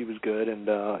on tape, he was good, and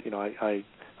you know, I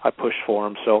pushed for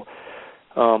him. So,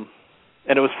 and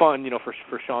it was fun, you know,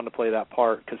 for Sean to play that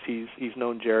part because he's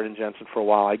known Jared and Jensen for a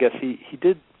while. I guess he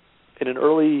did. In an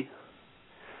early,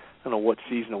 I don't know what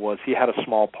season it was, he had a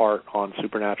small part on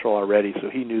Supernatural already, so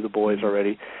he knew the boys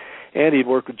already. And he'd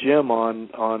worked with Jim on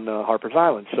Harper's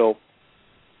Island, so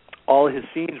all of his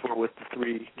scenes were with the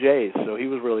 3 J's, so he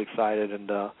was really excited. And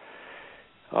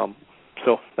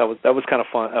so that was kind of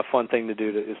fun. A fun thing to do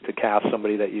is to cast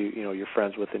somebody that you know you're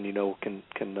friends with and you know can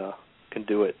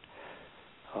do it.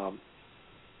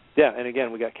 Yeah, and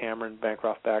again, we got Cameron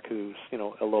Bancroft back, who's, you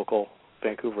know, a local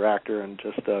Vancouver actor, and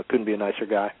just couldn't be a nicer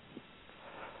guy.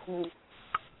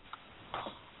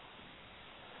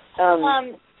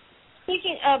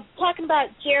 Speaking of talking about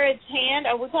Jared's hand,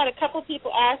 we've had a couple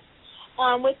people ask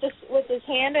with his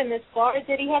hand and the scar.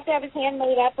 Did he have to have his hand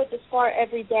made up with the scar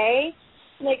every day?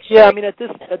 Make sure. Yeah, I mean at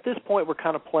this point we're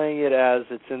kind of playing it as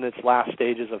it's in its last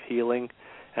stages of healing,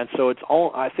 and so it's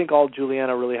all. I think all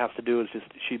Juliana really has to do is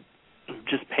she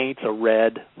paints a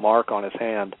red mark on his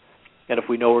hand, and if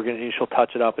we know she'll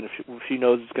touch it up, and if she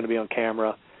knows it's going to be on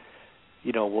camera,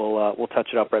 we'll touch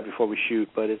it up right before we shoot.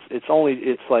 But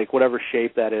it's like whatever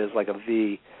shape that is, like a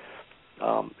V.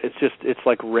 It's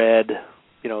like red,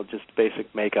 just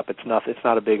basic makeup. It's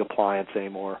not a big appliance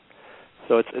anymore.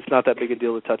 So it's not that big a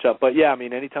deal to touch up. But yeah, I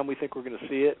mean, anytime we think we're going to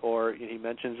see it, or he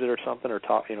mentions it or something, or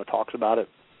talks about it,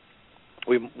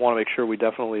 we want to make sure we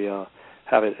definitely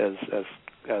have it as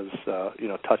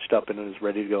touched up and as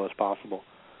ready to go as possible.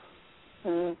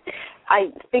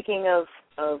 Speaking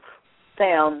of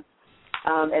Sam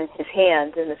and his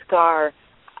hand and the scar,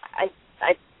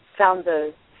 I found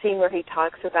the scene where he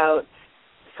talks about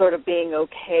sort of being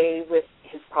okay with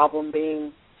his problem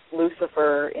being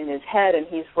Lucifer in his head, and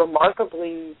he's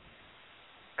remarkably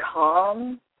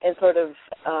calm and sort of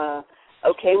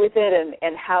okay with it,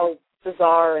 and how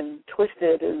bizarre and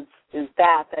twisted is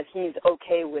that he's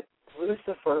okay with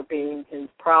Lucifer being his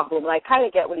problem. And I kind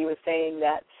of get what he was saying,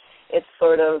 that it's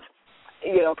sort of,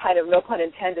 kind of, no pun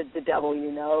intended, the devil,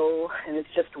 and it's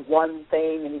just one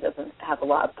thing and he doesn't have a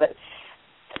lot. But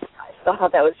I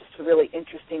thought that was just a really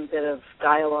interesting bit of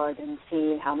dialogue, and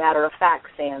seeing how matter-of-fact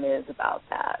Sam is about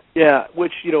that. Yeah,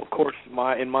 which, of course,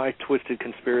 in my twisted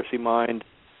conspiracy mind,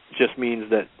 just means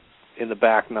that in the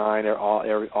back nine,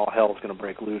 all hell is going to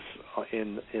break loose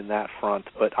in that front.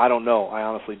 But I don't know. I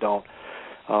honestly don't.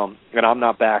 And I'm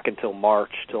not back until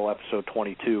March, till episode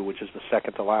 22, which is the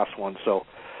second to last one. So,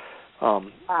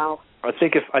 wow. I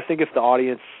think if the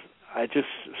audience,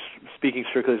 speaking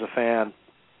strictly as a fan,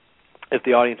 if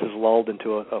the audience is lulled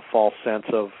into a false sense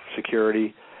of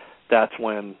security, that's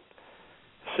when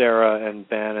Sarah and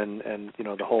Ben and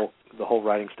the whole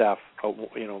writing staff,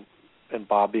 and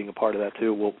Bob being a part of that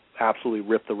too, will absolutely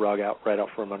rip the rug right out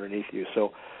from underneath you.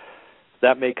 So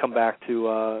that may come back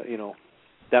to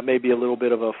that may be a little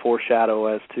bit of a foreshadow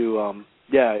as to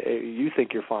you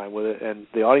think you're fine with it, and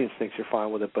the audience thinks you're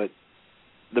fine with it, but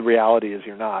the reality is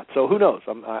you're not. So who knows?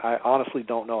 I honestly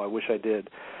don't know. I wish I did.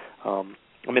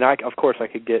 Of course I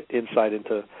could get insight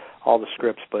into all the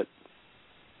scripts, but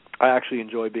I actually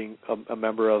enjoy being a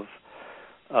member of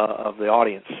the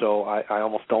audience, so I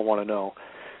almost don't want to know.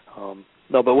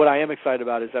 No, but what I am excited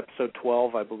about is episode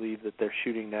 12, I believe, that they're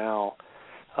shooting now.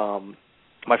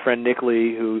 My friend Nick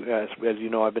Lee, who, as you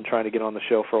know, I've been trying to get on the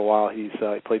show for a while. He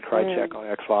played Krychek on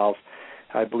X-Files.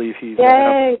 I believe he's...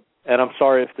 And I'm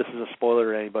sorry if this is a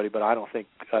spoiler to anybody, but I don't think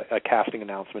a casting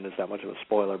announcement is that much of a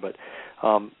spoiler. But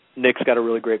Nick's got a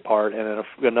really great part, and then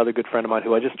another good friend of mine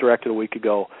who I just directed a week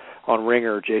ago on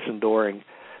Ringer, Jason Doring,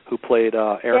 who played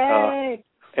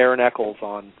Aaron Eccles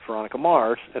on Veronica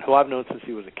Mars, and who I've known since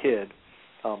he was a kid,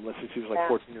 since he was like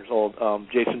 14 years old.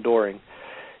 Jason Doring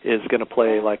is going to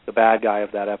play like the bad guy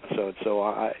of that episode. So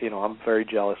I'm very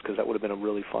jealous, because that would have been a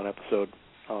really fun episode.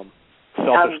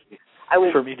 Selfishly.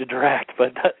 For me to direct,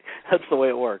 but that's the way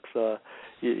it works. But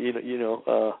I'm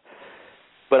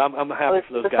happy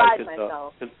for those guys.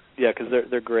 Because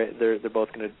they're great. They're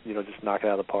both going to just knock it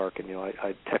out of the park. And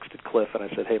I texted Cliff and I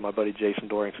said, hey, my buddy Jason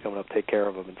Doring's coming up. Take care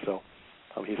of him. And so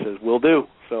he says, will do.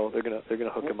 So they're gonna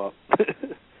hook him up.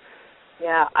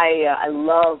 Yeah, I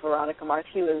love Veronica Mars.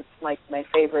 He was like my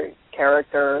favorite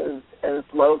character as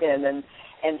Logan,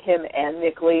 and him and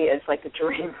Nick Lee is like a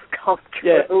dream come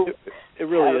true. Yeah, it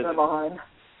really is.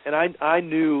 And I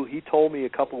knew, he told me a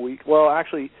couple weeks, well,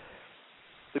 actually,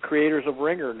 the creators of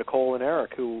Ringer, Nicole and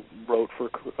Eric, who wrote for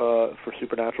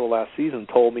Supernatural last season,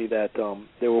 told me that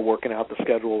they were working out the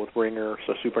schedule with Ringer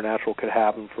so Supernatural could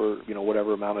happen for,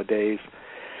 whatever amount of days.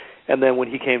 And then when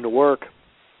he came to work,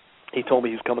 he told me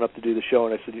he was coming up to do the show,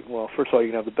 and I said, well, first of all,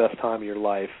 you're going to have the best time of your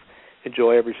life.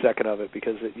 Enjoy every second of it,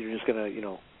 because you're just going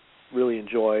to, really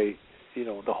enjoy,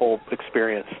 the whole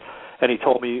experience. And he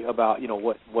told me about,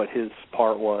 what his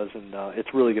part was, and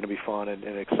it's really going to be fun and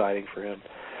exciting for him.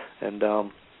 And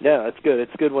it's good.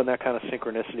 It's good when that kind of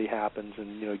synchronicity happens,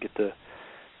 and get to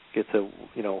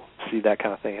see that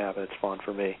kind of thing happen. It's fun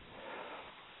for me.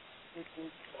 Mm-hmm.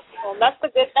 Well, that's the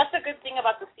good thing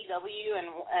about the CW and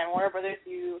Warner Brothers.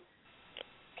 You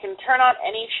can turn on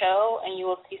any show, and you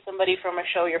will see somebody from a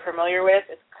show you're familiar with.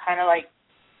 It's kind of like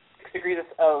 6 degrees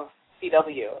of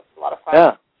CW. It's a lot of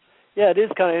fun. Yeah, it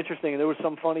is kind of interesting. There was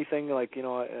some funny thing, like,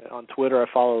 on Twitter I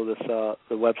follow this the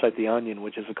website The Onion,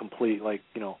 which is a complete, like,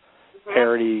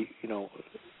 parody.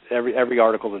 Every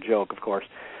article's a joke, of course.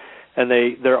 And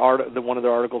one of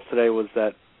their articles today was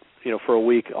that, for a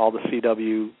week all the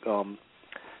CW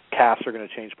casts are going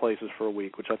to change places for a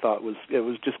week, which I thought was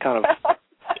just kind of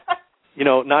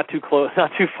not too close,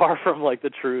 not too far from like the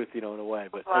truth, in a way.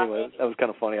 But anyway, that was kind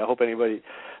of funny. I hope anybody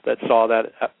that saw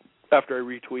that after I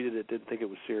retweeted it didn't think it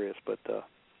was serious, but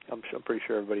I'm pretty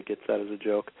sure everybody gets that as a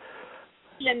joke.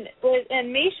 And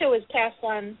Misha was cast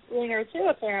on Ringer too,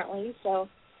 apparently. So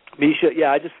Misha,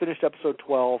 yeah, I just finished episode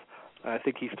 12. I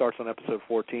think he starts on episode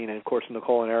 14, and of course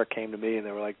Nicole and Eric came to me and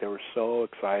they were so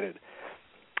excited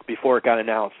before it got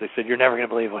announced. They said, "You're never going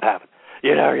to believe what happened.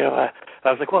 You're never going to." I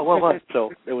was like, "What?"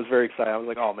 So it was very exciting. I was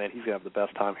like, "Oh man, he's going to have the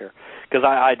best time here," because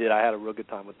I did. I had a real good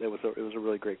time with it. It was a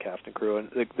really great cast and crew,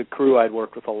 and the crew I'd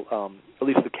worked with, at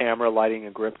least the camera, lighting,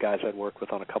 and grip guys I'd worked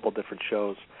with on a couple different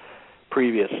shows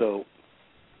previous. So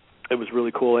it was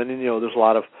really cool, and there's a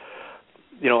lot of.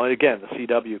 And again, the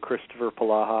CW, Christopher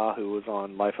Palaha, who was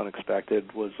on Life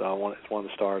Unexpected, was one of the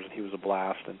stars, and he was a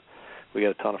blast, and we got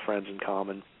a ton of friends in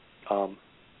common.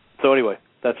 So anyway,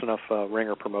 that's enough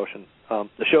Ringer promotion.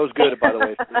 The show's good, by the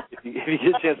way. If you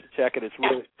get a chance to check it,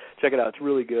 check it out. It's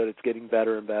really good. It's getting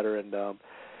better and better, and I'm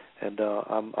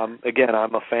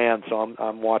a fan, so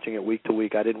I'm watching it week to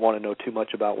week. I didn't want to know too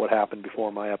much about what happened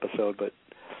before my episode, but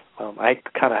I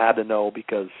kind of had to know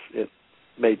because it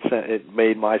made sense. It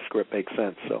made my script make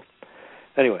sense. So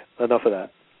anyway, enough of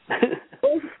that.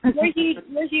 We're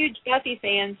huge Buffy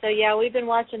fans, so yeah, we've been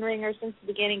watching Ringer since the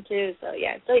beginning too. So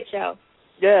yeah, great show.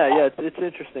 Yeah, it's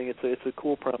interesting. It's a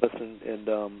cool premise, and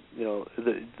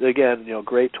again,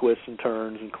 great twists and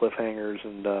turns and cliffhangers,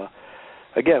 and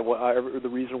again, the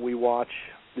reason we watch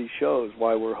these shows,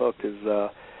 why we're hooked, is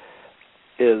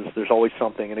there's always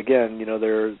something, and again,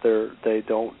 they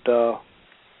don't.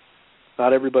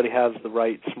 Not everybody has the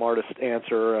right, smartest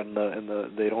answer, and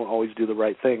they don't always do the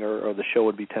right thing, or the show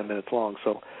would be 10 minutes long.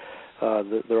 So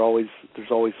there's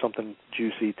always something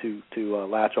juicy to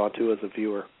latch onto as a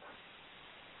viewer.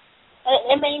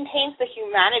 It maintains the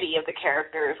humanity of the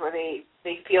characters, where they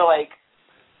feel like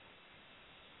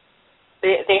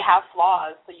they have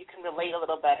flaws, so you can relate a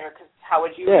little better. Because how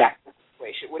would you react to the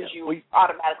situation? Would you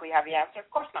automatically have the answer?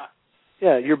 Of course not.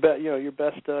 Yeah, your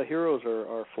best heroes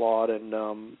are flawed,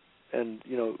 and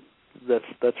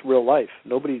that's real life.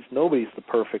 Nobody's the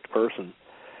perfect person,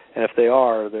 and if they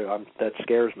are, that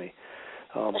scares me,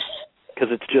 because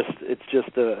it's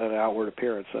just an outward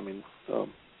appearance. I mean,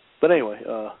 but anyway,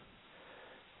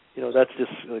 that's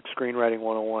just like screenwriting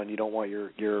 101. You don't want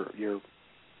your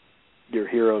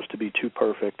heroes to be too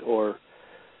perfect, or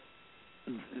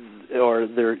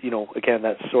they're again,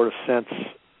 that sort of sense,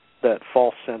 that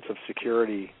false sense of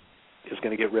security is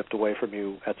going to get ripped away from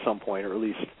you at some point, or at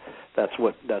least that's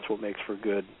what makes for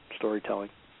good storytelling.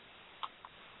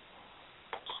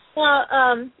 Well,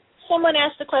 someone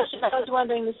asked the question. I was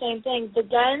wondering the same thing. The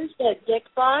guns that Dick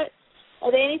bought,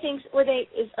 are they anything? Do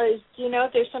you know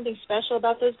if there's something special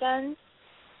about those guns?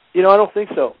 I don't think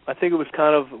so. I think it was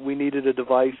kind of, we needed a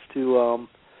device to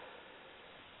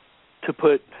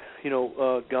put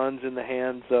guns in the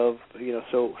hands of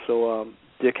so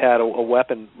Dick had a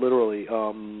weapon, literally.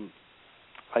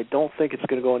 I don't think it's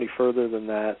going to go any further than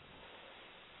that.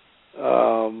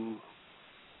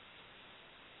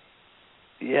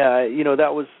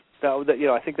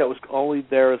 I think that was only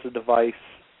there as a device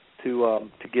to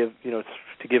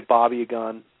give Bobby a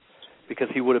gun, because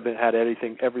he would have had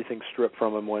everything stripped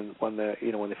from him when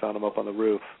they found him up on the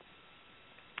roof.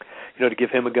 To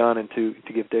give him a gun and to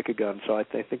give Dick a gun. So I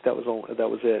think that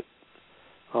was it.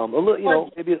 A little,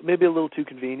 maybe a little too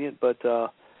convenient, but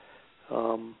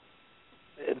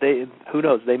who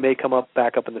knows? They may come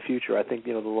back up in the future. I think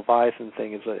the Leviathan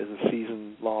thing is a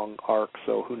season-long arc,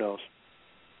 so who knows?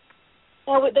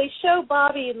 Well, they show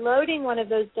Bobby loading one of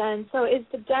those guns. So is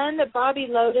the gun that Bobby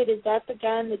loaded, is that the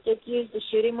gun that Dick used to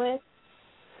shoot him with?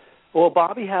 Well,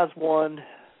 Bobby has one.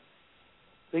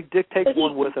 I think Dick takes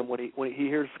one with him when he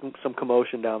hears some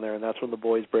commotion down there, and that's when the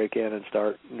boys break in and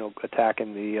start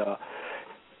attacking the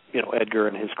Edgar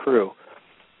and his crew.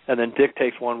 And then Dick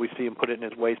takes one. We see him put it in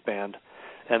his waistband,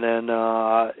 and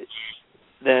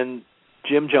then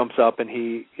Jim jumps up and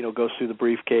he goes through the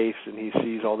briefcase, and he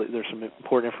sees there's some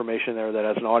important information there that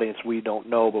as an audience we don't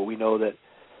know, but we know that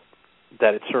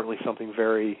it's certainly something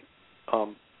very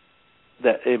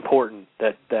that important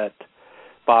that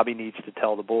Bobby needs to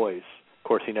tell the boys. Of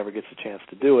course, he never gets a chance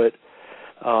to do it.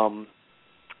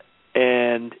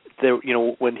 And there,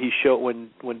 when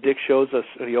Dick shows us,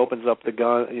 and he opens up the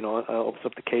gun, opens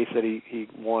up the case that he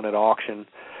won at auction.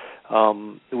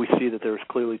 we see that there's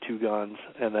clearly two guns,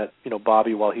 and that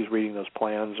Bobby, while he's reading those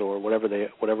plans or whatever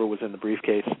was in the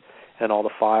briefcase and all the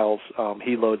files,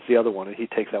 he loads the other one and he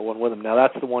takes that one with him. Now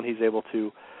that's the one he's able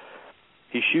to.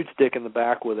 He shoots Dick in the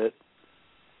back with it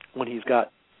when he's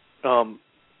got Sam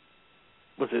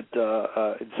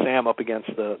up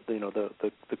against the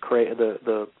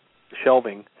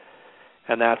shelving,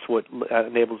 and that's what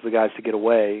enables the guys to get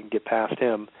away and get past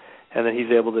him, and then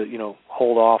he's able to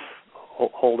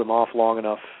hold him off long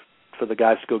enough for the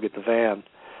guys to go get the van.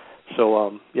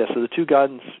 So so the two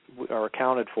guns are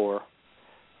accounted for,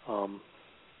 and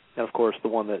of course the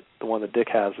one that Dick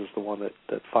has is the one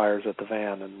that fires at the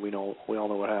van, and we all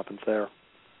know what happens there.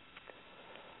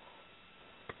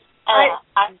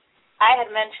 I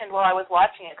had mentioned while I was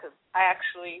watching it, because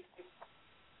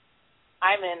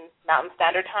I'm in Mountain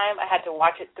Standard Time. I had to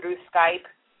watch it through Skype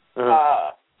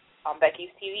on Becky's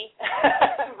TV.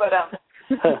 But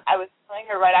I was telling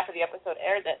her right after the episode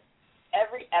aired that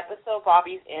every episode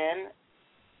Bobby's in,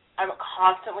 I'm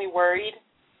constantly worried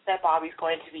that Bobby's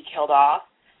going to be killed off.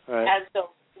 Right. And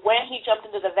so when he jumped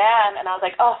into the van, and I was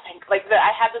like, oh,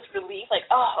 I had this relief, like,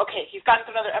 oh, okay, he's gotten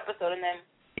to another episode, and then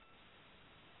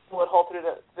would hold through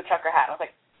the trucker hat. I was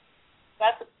like,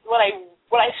 that's what I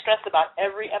stressed about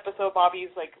every episode Bobby's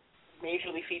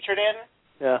majorly featured in.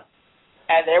 Yeah.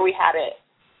 And there we had it.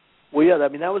 Well, yeah,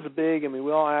 that was a big.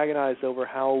 We all agonized over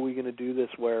how are we going to do this,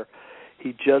 where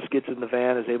he just gets in the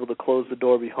van, is able to close the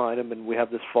door behind him, and we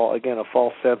have this a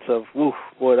false sense of, woof,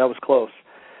 boy, that was close.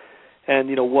 And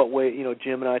what way,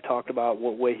 Jim and I talked about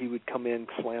what way he would come in,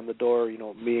 slam the door.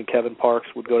 Me and Kevin Parks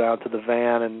would go down to the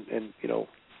van and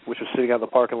which was sitting out in the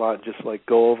parking lot, and just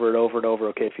go over it over and over.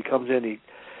 Okay, if he comes in,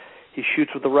 he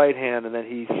shoots with the right hand, and then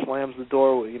he slams the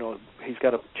door. He's got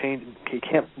to change. He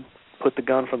can't put the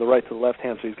gun from the right to the left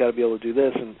hand, so he's got to be able to do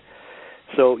this. And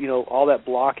so all that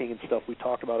blocking and stuff we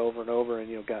talked about over and over,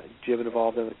 and got Jim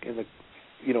involved in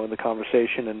the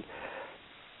conversation, and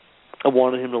I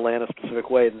wanted him to land a specific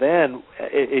way. And then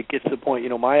it gets to the point.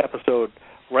 My episode,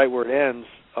 right where it ends.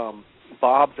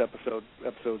 Bob's episode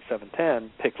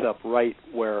 710 picks up right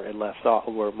where it left off,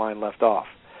 where mine left off.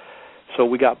 So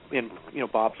we got in,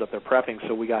 Bob's up there prepping,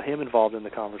 so we got him involved in the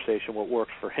conversation. What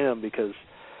worked for him because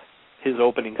his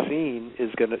opening scene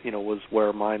was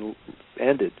where mine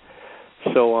ended.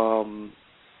 So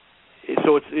it's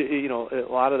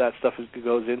a lot of that stuff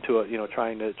goes into it.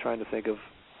 Trying to think of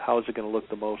how is it going to look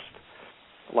the most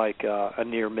like a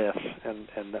near miss,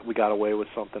 and that we got away with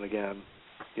something again,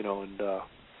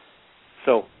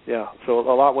 So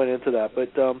a lot went into that, but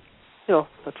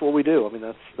that's what we do.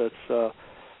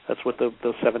 That's what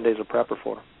those 7 days of prep are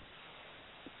for.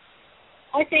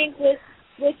 I think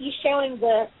with you showing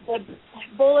the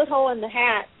bullet hole in the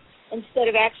hat instead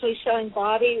of actually showing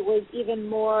Bobby was even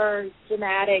more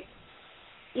dramatic,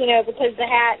 because the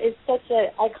hat is such an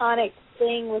iconic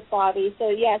thing with Bobby.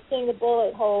 So seeing the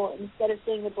bullet hole instead of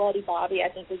seeing the bloody Bobby, I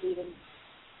think was even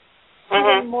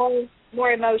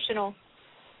more emotional.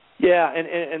 Yeah,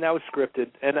 and that was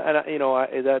scripted, and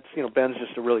that's Ben's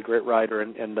just a really great writer,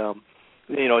 and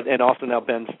also now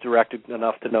Ben's directed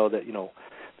enough to know that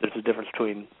there's a difference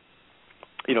between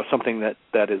something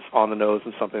that is on the nose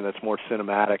and something that's more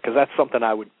cinematic, because that's something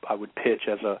I would pitch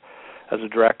as a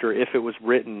director if it was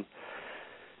written,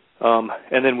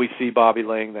 and then we see Bobby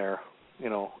laying there,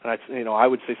 and I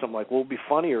would say something like, well, it would be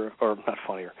funnier, or not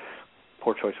funnier,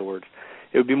 poor choice of words,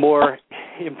 it would be more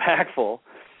impactful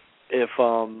if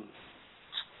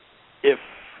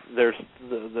there's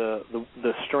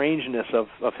the strangeness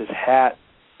of his hat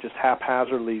just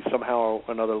haphazardly somehow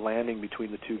or another landing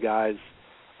between the two guys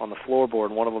on the floorboard,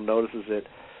 and one of them notices it,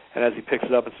 and as he picks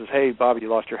it up and says, "Hey, Bobby, you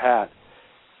lost your hat."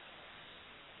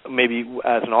 Maybe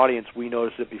as an audience we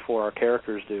notice it before our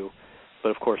characters do, but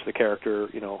of course the character,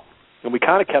 and we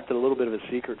kind of kept it a little bit of a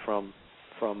secret from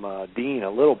Dean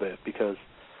a little bit, because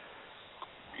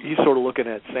he's sort of looking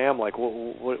at Sam like,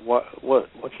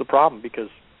 what's the problem? Because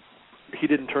he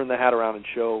didn't turn the hat around and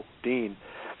show Dean.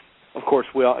 Of course,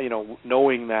 we all,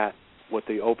 knowing that what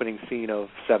the opening scene of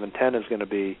 710 is going to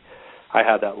be, I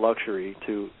had that luxury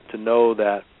to know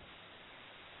that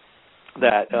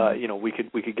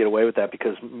we could get away with that,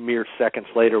 because mere seconds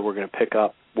later we're going to pick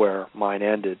up where mine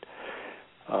ended.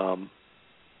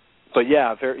 But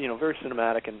yeah, very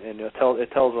cinematic, and it tells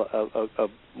a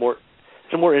more.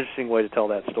 It's a more interesting way to tell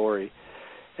that story,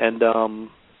 and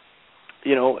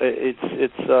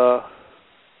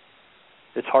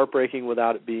it's heartbreaking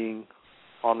without it being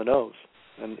on the nose.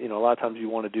 And a lot of times you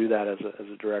want to do that as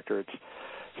a director. It's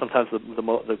sometimes the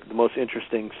most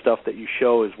interesting stuff that you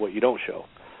show is what you don't show.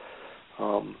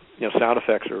 Sound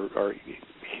effects are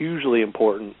hugely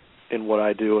important in what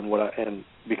I do, and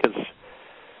because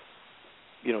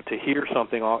to hear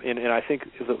something, and I think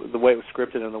the way it was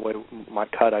scripted and the way my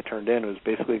cut I turned in, it was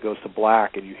basically it goes to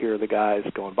black, and you hear the guys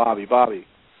going, Bobby, Bobby,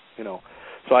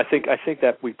 So I think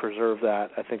that we preserve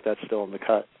that. I think that's still in the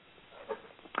cut.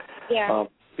 Yeah.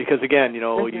 Because again,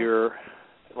 you're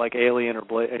like Alien or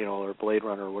or Blade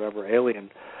Runner or whatever. Alien,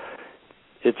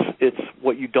 it's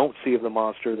what you don't see of the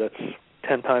monster that's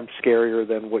 10 times scarier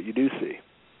than what you do see.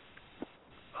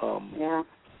 Yeah.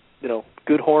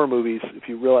 Good horror movies, if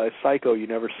you realize Psycho, you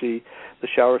never see the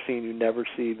shower scene, you never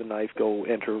see the knife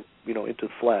enter into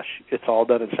flesh. It's all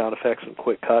done in sound effects and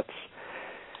quick cuts,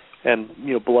 and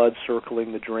blood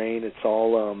circling the drain. It's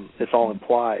all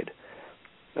implied,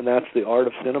 and that's the art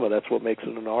of cinema. That's what makes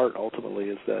it an art. Ultimately,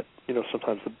 is that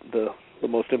sometimes the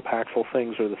most impactful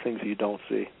things are the things that you don't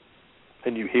see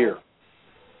and you hear.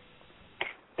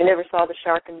 I never saw the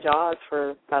shark in Jaws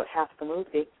for about half the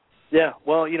movie. Yeah,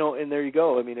 well, and there you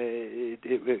go. I mean, it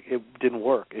didn't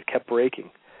work. It kept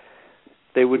breaking.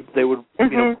 They would they'd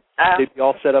be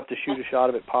all set up to shoot a shot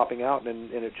of it popping out,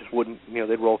 and it just wouldn't.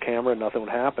 They'd roll camera and nothing would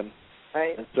happen.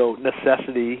 Right. And so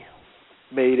necessity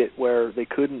made it where they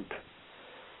couldn't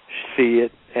see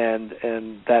it, and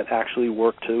that actually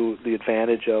worked to the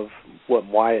advantage of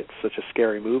why it's such a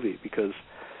scary movie, because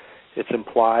it's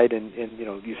implied, and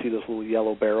you see those little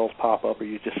yellow barrels pop up, or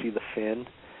you just see the fin.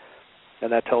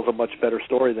 And that tells a much better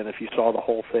story than if you saw the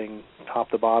whole thing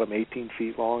top to bottom, 18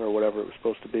 feet long or whatever it was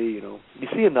supposed to be. You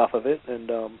see enough of it, and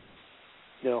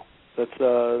that's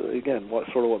again what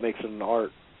makes it an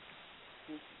art.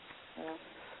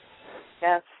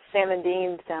 Yeah, Sam and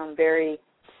Dean sound very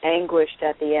anguished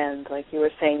at the end, like you were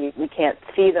saying. We can't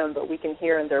see them, but we can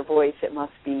hear in their voice. It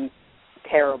must be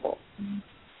terrible.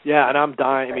 Yeah, and I'm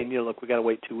dying. I mean, look, we got to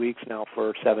wait 2 weeks now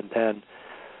for 710.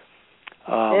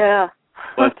 Yeah.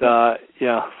 But and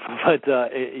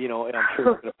I'm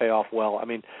sure it's going to pay off well. I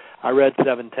mean, I read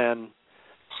 710.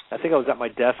 I think I was at my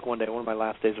desk one day, one of my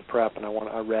last days of prep, and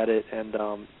I read it, and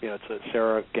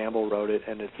Sarah Gamble wrote it,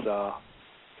 and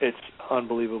it's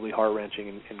unbelievably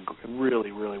heart-wrenching and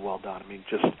really, really well done. I mean,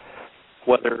 just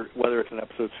whether it's an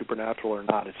episode of Supernatural or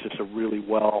not, it's just a really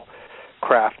well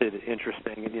crafted,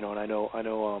 interesting, and I know,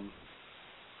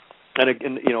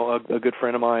 a good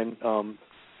friend of mine.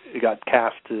 It got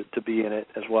cast to be in it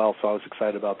as well, so I was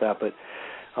excited about that. But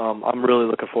I'm really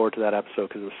looking forward to that episode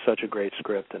because it was such a great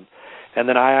script. And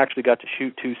then I actually got to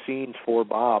shoot 2 scenes for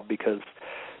Bob, because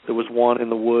there was one in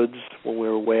the woods when we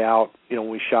were way out. When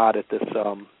we shot at this,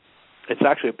 it's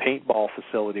actually a paintball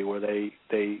facility where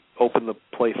they open the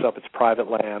place up. It's private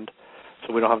land,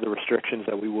 so we don't have the restrictions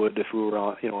that we would if we were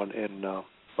on, in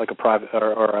like a private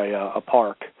or a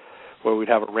park, where we'd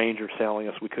have a ranger sailing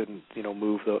us. We couldn't,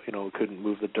 move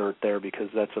the dirt there because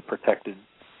that's a protected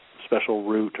special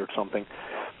route or something.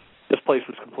 This place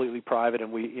was completely private,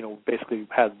 and we, basically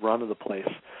had run of the place.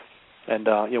 And,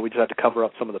 we just had to cover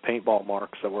up some of the paintball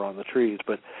marks that were on the trees.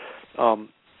 But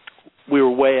we were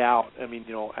way out, an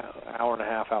hour and a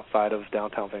half outside of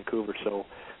downtown Vancouver. So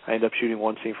I ended up shooting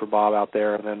one scene for Bob out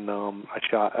there, and then I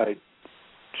shot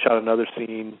another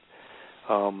scene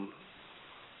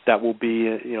that will be,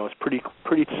 it's pretty.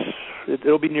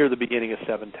 It'll be near the beginning of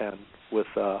 710 with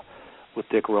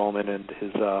Dick Roman and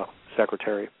his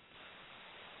secretary.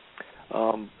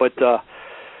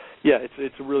 Yeah,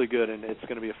 it's really good, and it's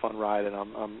going to be a fun ride, and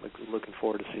I'm looking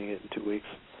forward to seeing it in 2 weeks.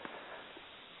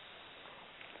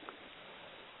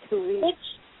 2 weeks.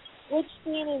 Which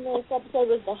scene in this episode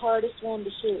was the hardest one to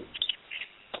shoot?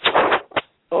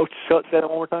 Oh, say that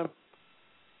one more time.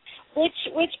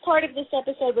 Which part of this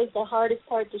episode was the hardest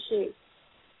part to shoot?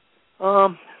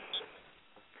 I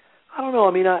don't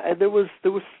know. There was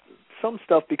some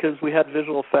stuff because we had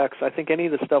visual effects. I think any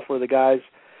of the stuff where the guys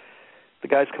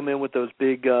come in with those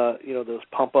big, those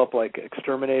pump up like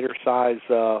exterminator size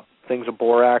things of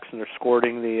borax, and they're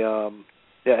squirting the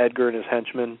Edgar and his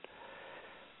henchmen,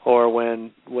 or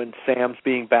when Sam's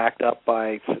being backed up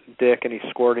by Dick and he's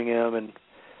squirting him, and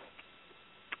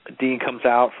Dean comes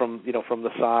out from the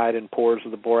side and pours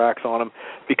the borax on him,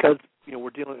 because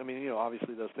we're dealing.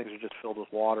 Obviously those things are just filled with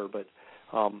water, but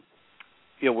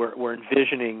we're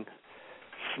envisioning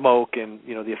smoke and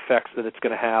the effects that it's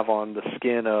going to have on the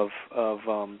skin of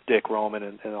Dick Roman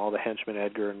and all the henchmen,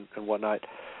 Edgar and whatnot.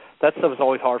 That stuff is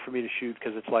always hard for me to shoot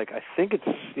because it's like, I think it's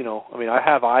I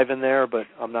have Ivan there, but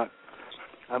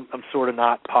I'm sort of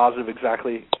not positive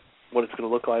exactly what it's going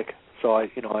to look like. So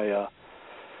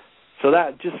so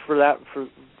that just for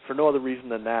no other reason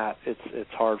than that,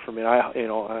 it's hard for me. And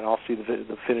I'll see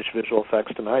the finished visual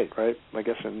effects tonight, right? I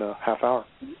guess in a half hour.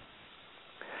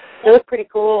 It was pretty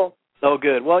cool. Oh,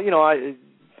 good. Well,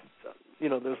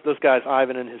 those guys,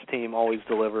 Ivan and his team, always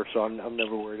deliver, so I'm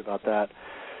never worried about that.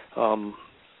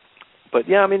 But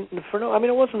yeah, it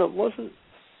wasn't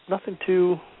nothing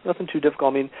too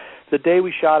difficult. I mean, the day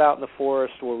we shot out in the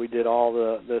forest where we did all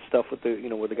the stuff with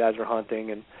where the guys are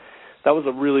hunting, and that was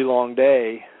a really long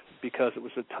day because it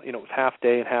was it was half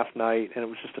day and half night, and it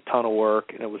was just a ton of work,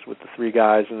 and it was with the three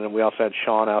guys, and then we also had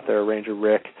Sean out there, Ranger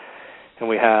Rick, and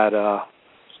we had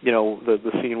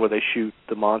the scene where they shoot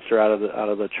the monster out of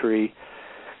the tree.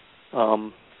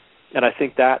 And I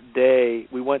think that day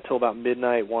we went till about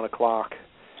midnight, 1:00,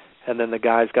 and then the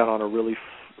guys got on a really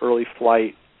early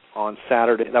flight on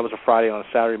Saturday. That was a Friday. On a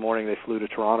Saturday morning, they flew to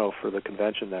Toronto for the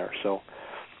convention there. So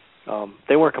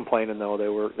they weren't complaining though. They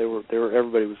were.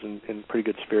 Everybody was in pretty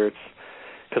good spirits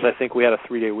because I think we had a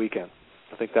 3-day weekend.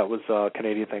 I think that was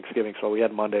Canadian Thanksgiving, so we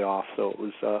had Monday off. So it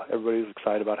was everybody was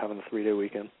excited about having a 3-day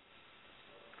weekend.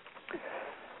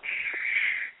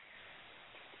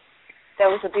 That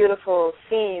was a beautiful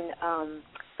scene,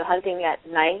 the hunting at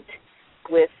night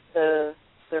with the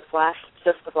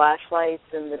flashlights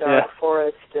in the dark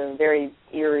forest, and very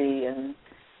eerie and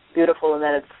beautiful. And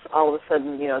then it's all of a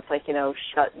sudden, it's like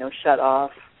shut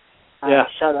off,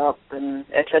 shut up, and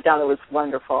it shut down. It was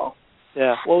wonderful.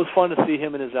 Yeah, well, it was fun to see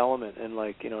him in his element, and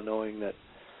knowing that,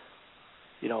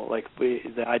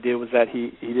 the idea was that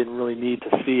he didn't really need to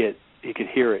see it; he could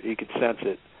hear it, he could sense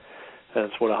it. And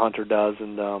that's what a hunter does,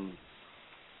 and.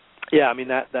 Yeah, I mean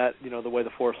that the way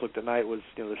the forest looked at night was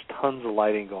there's tons of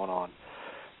lighting going on,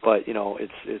 but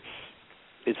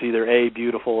it's either A,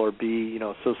 beautiful, or B,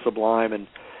 so sublime, and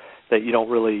that you're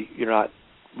not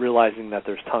realizing that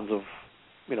there's tons of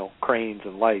cranes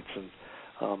and lights,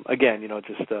 and again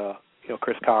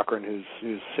Chris Cochran,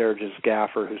 who's Serge's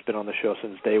gaffer, who's been on the show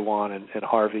since day one, and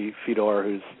Harvey Fedor,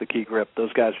 who's the key grip.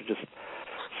 Those guys are just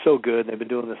so good. They've been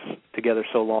doing this together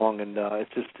so long, and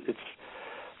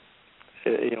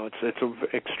it's an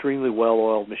extremely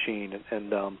well-oiled machine,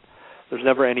 and there's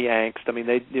never any angst. I mean,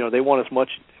 they want as much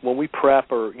when we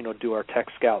prep or do our tech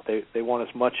scout. They want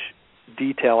as much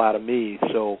detail out of me,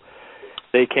 so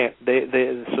they can't.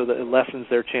 So that it lessens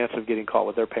their chance of getting caught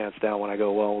with their pants down when I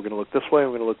go, well, we're going to look this way,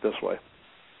 we're going to look this way.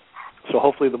 So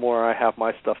hopefully, the more I have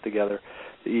my stuff together,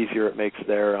 the easier it makes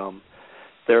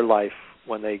their life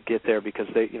when they get there, because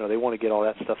they want to get all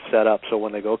that stuff set up. So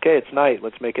when they go, okay, it's night,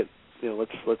 let's make it.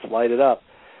 Let's light it up.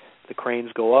 The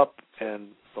cranes go up and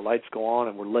the lights go on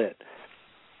and we're lit.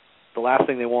 The last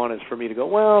thing they want is for me to go,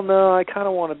 well, no, I kind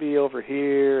of want to be over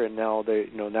here, and now there's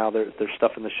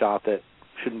stuff in the shot that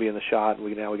shouldn't be in the shot, and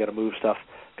we got to move stuff,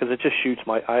 because it just shoots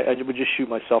I would just shoot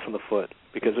myself in the foot,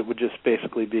 because it would just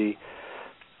basically be,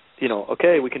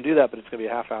 okay, we can do that, but it's going to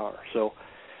be a half hour. So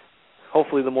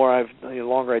hopefully the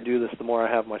longer I do this, the more I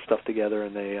have my stuff together,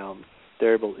 and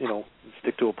they're able,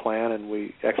 stick to a plan, and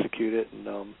we execute it,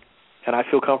 and I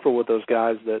feel comfortable with those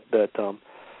guys that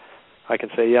I can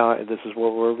say, yeah, this is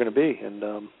where we're going to be, and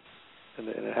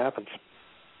it happens.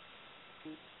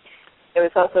 It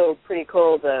was also pretty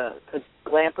cool, the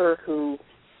glamper who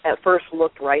at first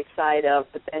looked right side up,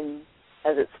 but then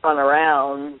as it spun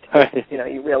around,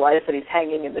 you realize that he's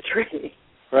hanging in the tree.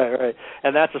 Right,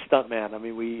 and that's a stunt man. I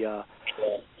mean,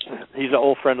 he's an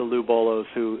old friend of Lou Bolo's,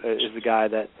 who is a guy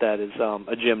that is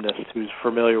a gymnast who's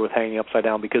familiar with hanging upside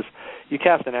down, because you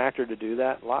cast an actor to do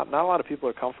that. Not a lot of people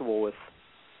are comfortable with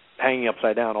hanging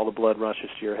upside down. All the blood rushes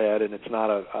to your head, and it's not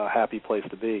a happy place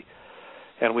to be.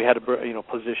 And we had to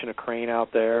position a crane out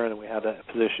there, and we had to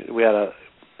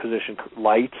position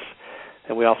lights,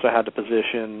 and we also had to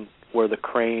position where the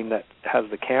crane that has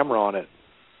the camera on it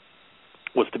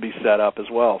was to be set up as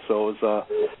well. So it was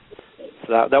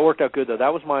that worked out good though.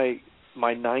 That was my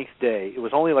 9th day. It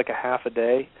was only like a half a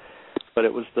day, but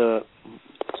it was the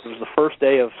first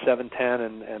day of 710,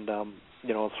 and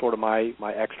sort of my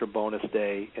extra bonus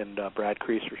day. And Brad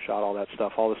Creaser shot all that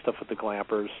stuff, all the stuff with the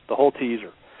glampers, the whole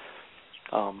teaser.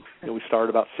 We started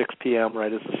about 6 p.m.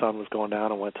 right as the sun was going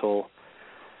down, and went till,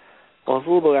 well, it was a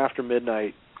little bit after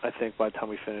midnight, I think, by the time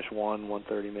we finished,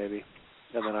 1:30 maybe.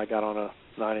 And then I got on a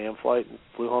 9 a.m. flight and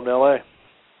flew home to L.A.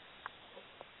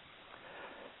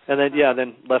 And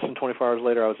then less than 24 hours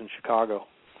later, I was in Chicago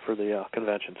for the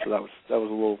convention. So that was a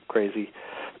little crazy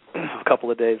a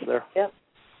couple of days there. Yep.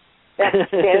 That's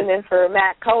standing in for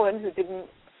Matt Cohen, who didn't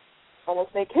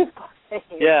almost make his plane.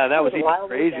 Yeah, that was even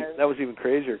crazier. That was even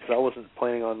crazier, because I wasn't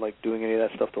planning on doing any of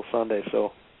that stuff till Sunday.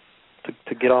 So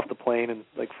to get off the plane and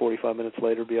 45 minutes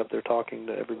later be up there talking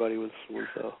to everybody was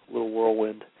a little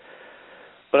whirlwind.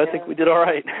 But I think we did all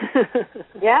right.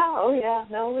 Yeah, oh yeah.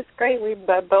 No, it was great.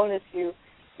 Bonus, you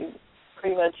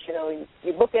pretty much,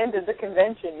 you bookended the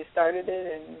convention. You started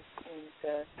it and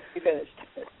you finished.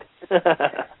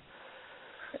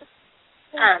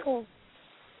 Cool.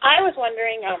 I was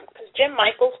wondering, because Jim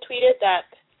Michaels tweeted that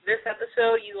this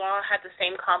episode you all had the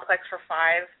same complex for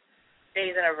 5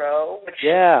 days in a row, which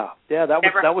that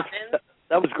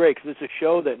was great because it's a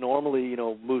show that normally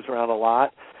moves around a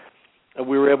lot, and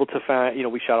we were able to find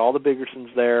we shot all the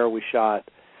Biggersons there. We shot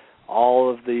all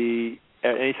of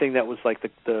anything that was like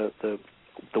the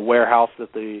warehouse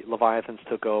that the Leviathans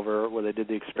took over, where they did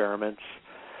the experiments.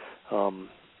 We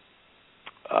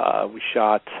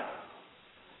shot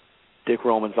Dick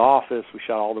Roman's office. We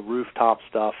shot all the rooftop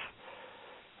stuff.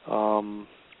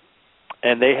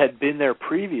 And they had been there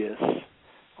previous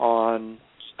on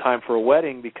Time for a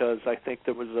Wedding because I think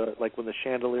there was when the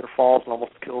chandelier falls and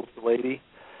almost kills the lady,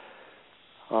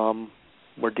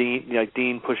 where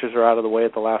Dean pushes her out of the way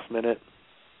at the last minute.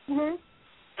 Mm-hmm.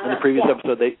 In the previous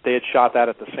episode, they had shot that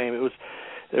at the same.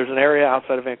 There's an area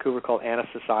outside of Vancouver called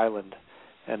Annacis Island,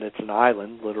 and it's an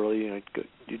island literally.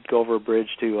 You'd go over a bridge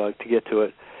to get to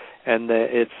it, and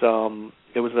it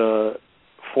was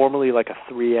formerly like a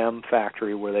 3M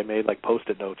factory where they made like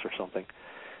Post-it notes or something,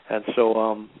 and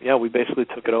so we basically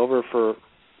took it over for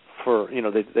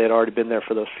they had already been there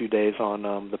for those few days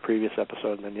on the previous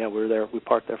episode, and then we were there. We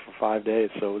parked there for 5 days,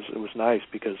 so it was nice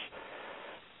because.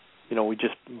 We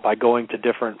just, by going to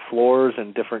different floors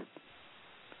and different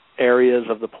areas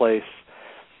of the place,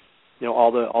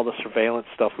 all the surveillance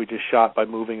stuff we just shot by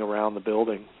moving around the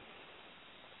building.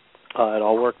 It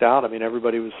all worked out. I mean,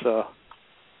 everybody was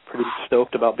pretty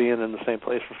stoked about being in the same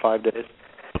place for 5 days.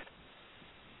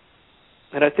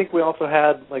 And I think we also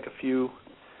had like a few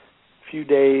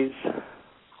days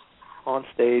on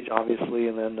stage, obviously,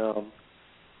 and then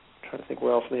trying to think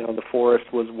where else. The forest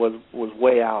was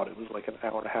way out. It was like an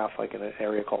hour and a half, like in an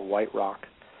area called White Rock.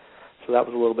 So that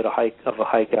was a little bit of a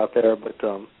hike out there, but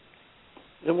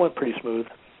it went pretty smooth.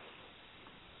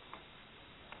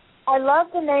 I love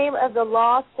the name of the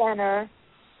law center,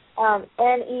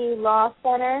 NE Law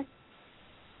Center.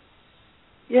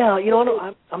 Yeah,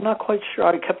 I'm not quite sure.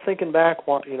 I kept thinking back,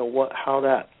 how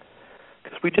that,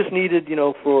 because we just needed,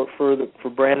 for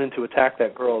Brandon to attack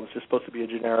that girl. It was just supposed to be a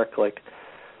generic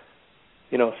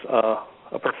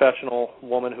a professional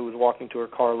woman who was walking to her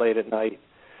car late at night.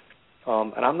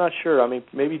 And I'm not sure. I mean,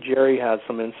 maybe Jerry has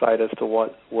some insight as to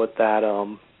what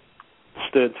that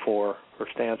stood for or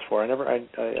stands for. I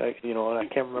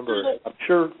can't remember. I'm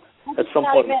sure at some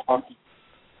point.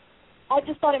 I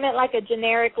just thought it meant like a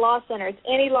generic law center. It's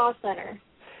any law center.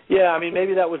 Yeah, I mean,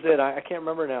 maybe that was it. I can't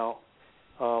remember now.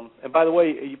 And by the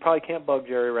way, you probably can't bug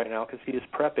Jerry right now because he is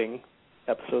prepping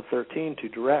episode 13 to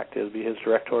direct. It'll be his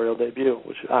directorial debut,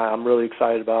 which I'm really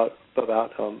excited about.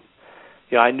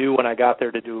 I knew when I got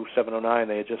there to do 709,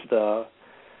 they had just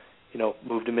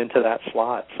moved him into that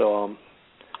slot. So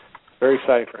very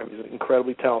excited for him. He's an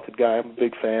incredibly talented guy. I'm a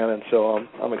big fan, and so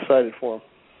I'm excited for him.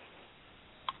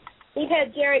 We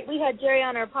had Jerry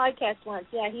on our podcast once.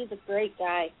 Yeah, he's a great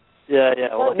guy. Yeah.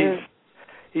 Well,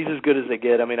 he's as good as they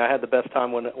get. I mean, I had the best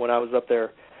time when I was up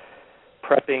there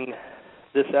prepping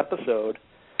this episode.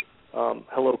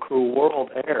 Hello Cruel World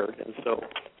aired, and so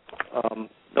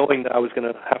knowing that I was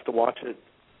going to have to watch it,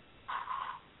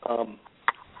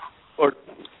 or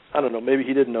I don't know, maybe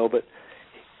he didn't know, but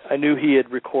I knew he had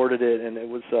recorded it, and it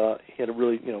was he had a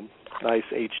really nice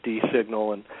HD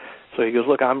signal, and so he goes,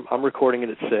 look, I'm recording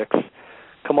it at 6.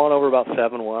 Come on over about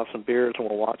 7. We'll have some beers and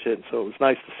we'll watch it. And so it was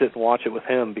nice to sit and watch it with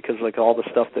him because like all the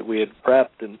stuff that we had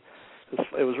prepped, and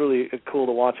it was really cool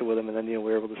to watch it with him. And then we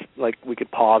were able to we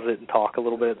could pause it and talk a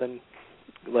little bit, then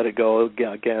let it go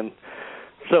again.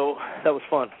 So that was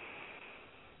fun.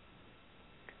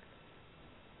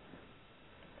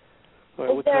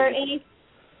 Right, is there any?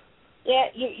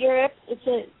 Yeah, you're up. It's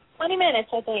 20 minutes,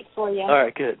 I think, for you. All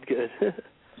right, good.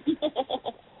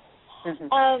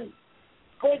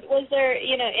 Was there,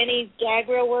 any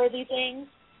gag-reel-worthy things?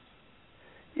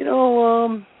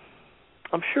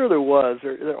 I'm sure there was.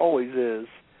 There always is.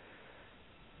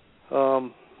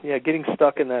 Getting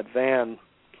stuck in that van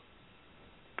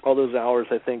all those hours,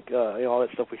 I think, all that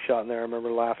stuff we shot in there, I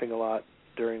remember laughing a lot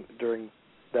during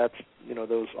that,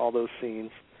 all those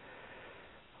scenes.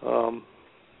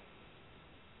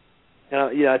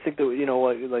 I think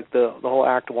that like the whole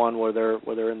Act 1 where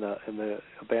they're in the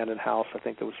abandoned house. I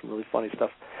think there was some really funny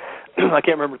stuff. I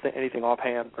can't remember anything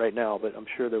offhand right now, but I'm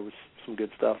sure there was some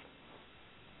good stuff.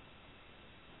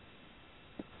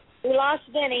 We lost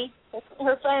Vinny.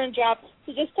 Her phone dropped.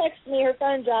 She just texted me her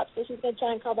phone dropped, so she's going to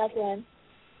try and call back in.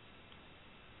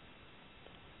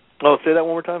 Oh, say that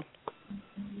one more time.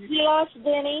 We lost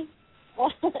Vinny.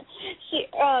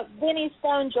 Vinny's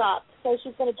phone dropped, so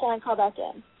she's going to try and call back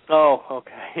in. Oh,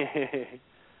 okay.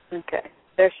 Okay.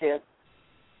 There she is.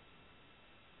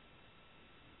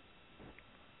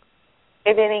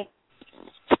 Hey, Vinny.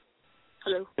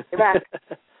 Hello. You're back.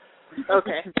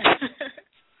 Okay.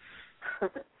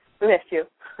 We missed you.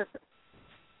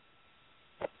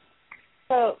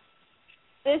 So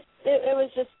it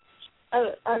was just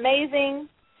amazing.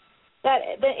 That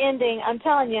the ending, I'm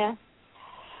telling you,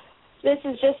 this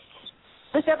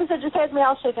episode just has me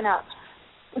all shaken up.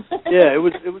 Yeah, it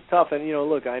was tough, and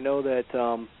look, I know that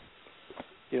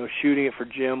shooting it for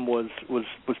Jim was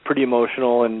pretty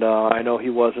emotional, and I know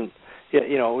he wasn't. Yeah,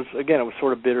 it was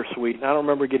sort of bittersweet, and I don't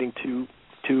remember getting too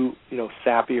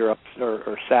sappy or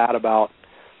sad about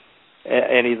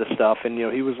any of the stuff, and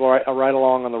he was right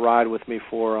along on the ride with me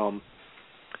for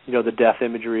the death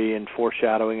imagery and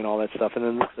foreshadowing and all that stuff, and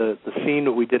then the scene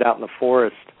that we did out in the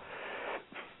forest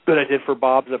that I did for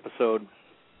Bob's episode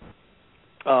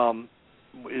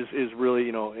is really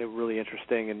really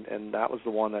interesting, and that was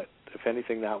the one that, if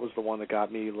anything, that was the one that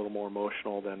got me a little more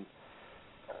emotional than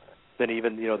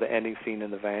even the ending scene in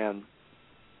the van.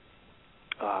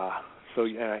 So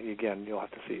again, you'll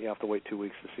have to wait 2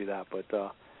 weeks to see that, but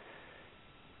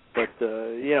it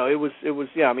was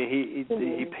yeah. I mean,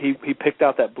 he picked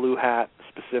out that blue hat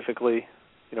specifically.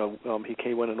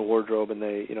 He went in the wardrobe, and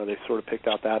they sort of picked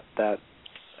out that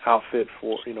outfit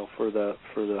for the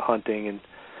hunting,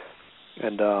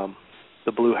 and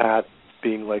the blue hat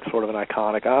being like sort of an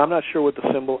iconic. I'm not sure what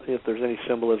if there's any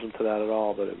symbolism to that at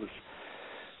all, but it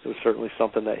was certainly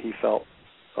something that he felt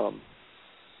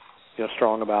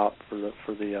strong about for the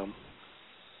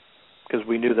because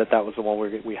we knew that was the one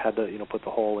we had to put the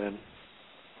hole in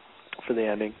for the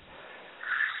ending.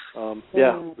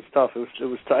 Yeah, it was tough. It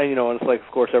was and it's like,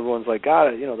 of course, everyone's like, got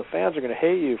it. The fans are going to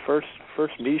hate you.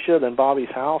 First Misha, then Bobby's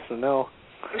house, and now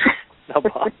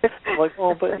Bob. I'm like,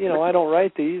 well, but I don't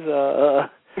write these.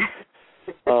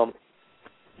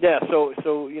 Yeah. So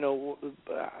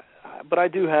but I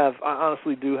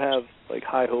honestly do have like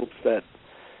high hopes that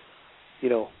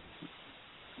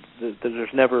that there's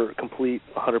never complete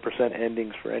 100%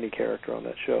 endings for any character on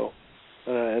that show,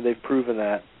 and they've proven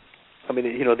that. I mean,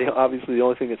 obviously the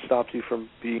only thing that stops you from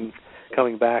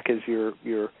coming back is your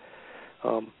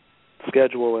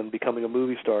schedule and becoming a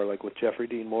movie star, like with Jeffrey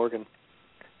Dean Morgan.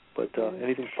 But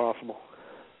anything's possible.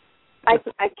 I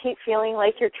keep feeling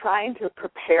like you're trying to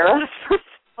prepare us for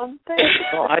something.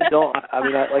 No, I don't. I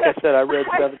mean, like I said, I read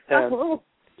 710.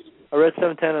 I read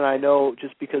 710, and I know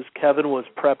just because Kevin was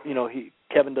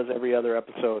Kevin does every other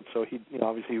episode, so he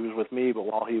obviously he was with me, but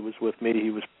while he was with me, he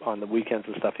was on the weekends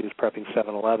and stuff. He was prepping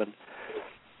 711,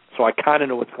 so I kind of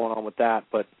know what's going on with that,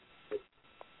 but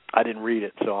I didn't read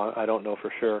it, so I don't know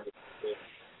for sure.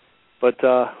 But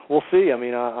we'll see. I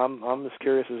mean, I'm as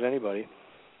curious as anybody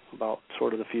about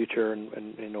sort of the future and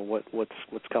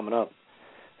what's coming up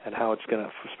and how it's going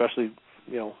to, especially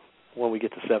when we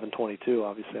get to 722.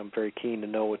 Obviously, I'm very keen to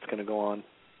know what's going to go on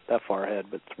that far ahead,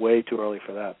 but it's way too early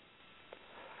for that.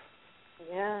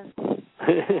 Yeah.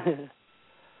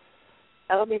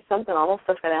 That'll be something, almost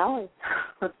a finale.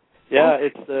 Yeah,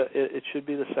 it should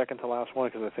be the second to last one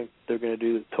because I think they're going to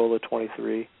do Tola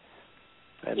 23.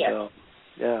 And yes.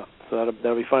 Yeah, so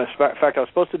that'll be fun. In fact, I was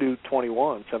supposed to do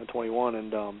 721,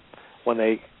 and when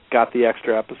they got the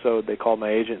extra episode, they called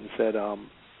my agent and said, are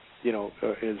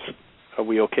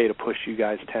we okay to push you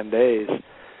guys 10 days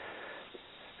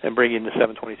and bring you into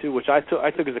 722, which I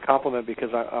took as a compliment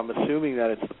because I'm assuming that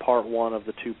it's the part one of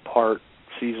the two-part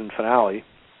season finale,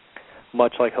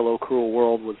 much like Hello Cruel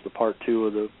World was the part two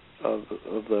of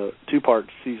the two-part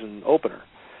season opener.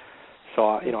 So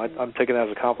I'm taking that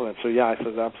as a compliment. So yeah, I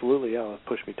said absolutely, yeah,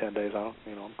 push me 10 days out.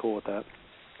 I'm cool with that.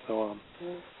 So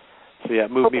yeah,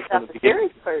 move me from the beginning.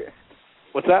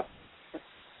 What's that?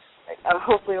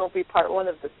 Hopefully, it won't be part one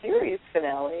of the series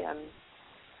finale.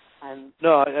 I'm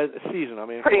no a season. I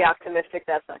mean, pretty optimistic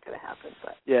that's not going to happen.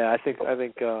 But yeah, I think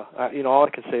all I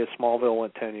can say is Smallville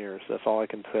went 10 years. That's all I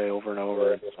can say over and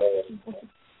over.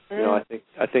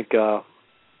 I think the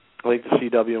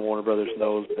CW and Warner Brothers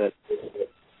knows that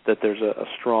there's a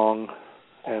strong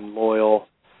and loyal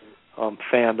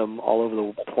fandom all over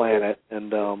the planet,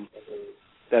 and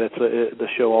that the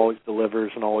show always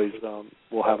delivers and always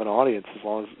will have an audience as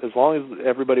long as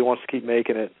everybody wants to keep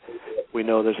making it. We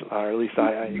know there's, or at least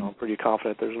I'm pretty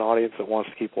confident there's an audience that wants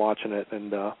to keep watching it,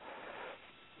 and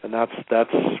that's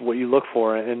what you look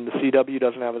for. And the CW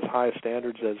doesn't have as high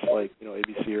standards as like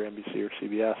ABC or NBC or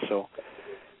CBS, so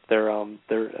they're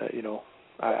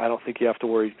I don't think you have to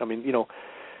worry. I mean,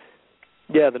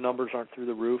 yeah, the numbers aren't through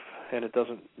the roof, and it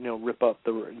doesn't, rip up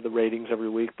the ratings every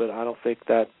week. But I don't think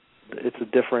that it's a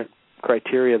different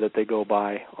criteria that they go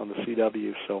by on the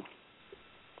CW, so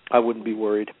I wouldn't be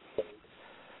worried.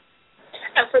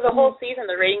 And for the whole season,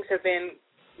 the ratings have been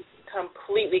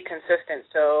completely consistent,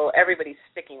 so everybody's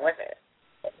sticking with it.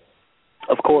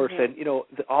 Of course, and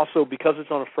also because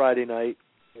it's on a Friday night,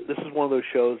 this is one of those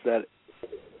shows that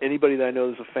anybody that I know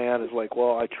is a fan is like,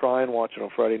 well, I try and watch it on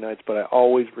Friday nights, but I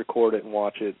always record it and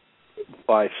watch it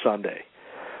by Sunday.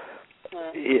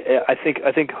 I think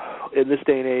in this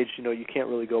day and age, you can't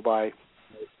really go by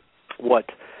what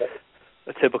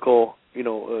a typical,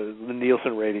 the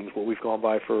Nielsen ratings, what we've gone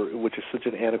by for, which is such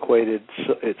an antiquated,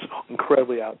 it's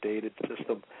incredibly outdated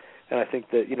system. And I think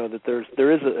that that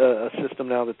there is a system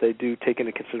now that they do take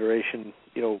into consideration,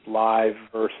 live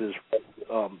versus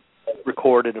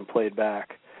recorded and played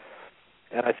back.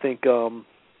 And I think that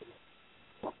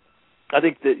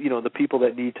the people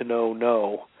that need to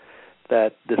know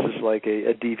that this is like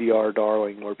a DVR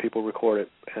darling where people record it,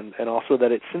 and also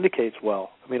that it syndicates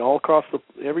well. I mean, all across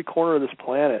every corner of this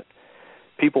planet,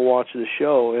 people watch the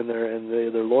show and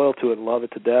they're loyal to it and love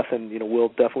it to death, and will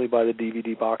definitely buy the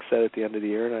DVD box set at the end of the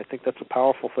year. And I think that's a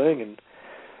powerful thing, and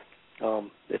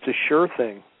it's a sure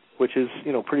thing, which is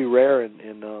pretty rare in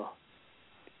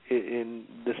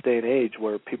this day and age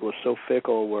where people are so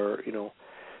fickle, where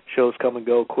shows come and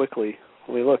go quickly.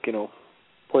 I mean, look,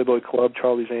 Playboy Club,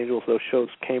 Charlie's Angels, those shows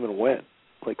came and went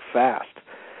like fast.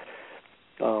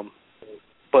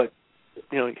 But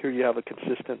here you have a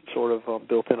consistent sort of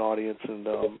built-in audience and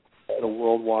a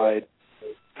worldwide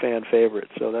fan favorite.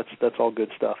 So that's all good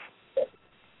stuff.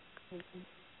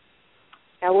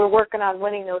 Now we're working on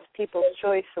winning those People's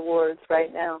Choice Awards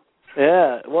right now.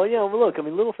 Yeah. Well, look, I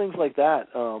mean, little things like that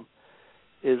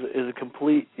is a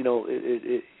complete,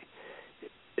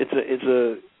 it's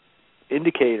a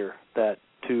indicator that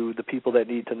to the people that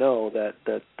need to know that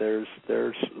there's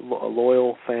a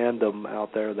loyal fandom out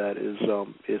there that is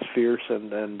fierce,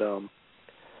 and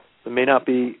there may not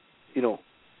be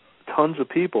tons of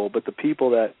people, but the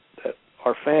people that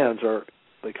are fans are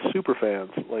like super fans,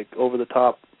 like over the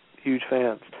top huge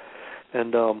fans,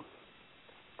 and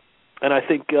I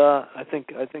think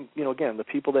again, the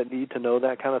people that need to know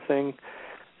that kind of thing,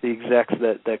 the execs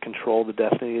that control the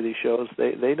destiny of these shows,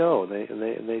 they know, and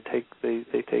they take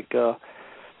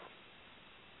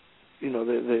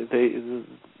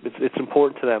it's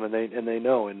important to them, and they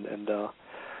know, and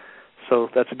so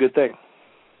that's a good thing.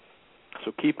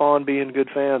 So keep on being good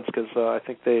fans, because I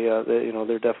think they're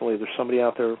definitely, there's somebody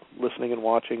out there listening and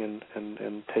watching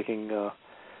and taking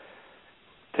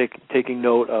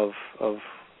note of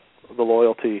the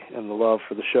loyalty and the love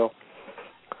for the show.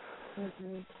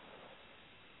 Mm-hmm.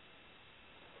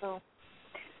 So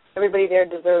everybody there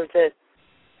deserves it.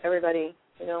 Everybody,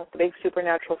 the big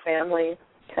Supernatural family,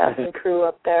 cast and crew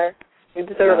up there, you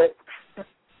deserve it.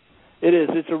 It is.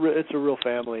 It's a real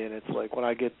family, and it's like when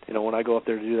I go up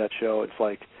there to do that show, it's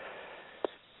like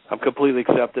I'm completely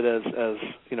accepted as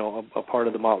a part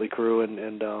of the Motley crew, and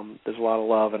there's a lot of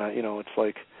love, and it's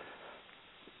like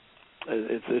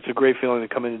it's a great feeling to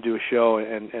come in and do a show,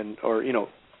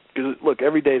 because look,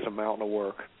 every day is a mountain of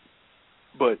work,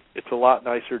 but it's a lot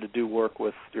nicer to do work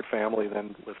with your family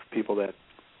than with people that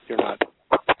you're not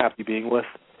happy being with.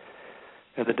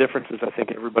 And the difference is, I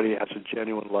think everybody has a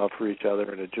genuine love for each other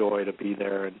and a joy to be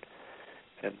there, and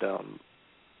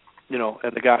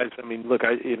the guys. I mean, look,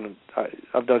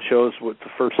 I've done shows with the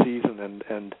first season,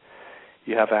 and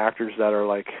you have actors that are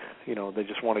like, they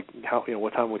just want to,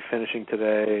 what time are we finishing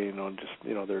today?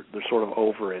 They're sort of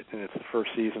over it, and it's the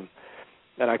first season.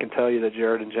 And I can tell you that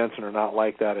Jared and Jensen are not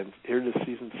like that. And here's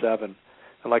season 7,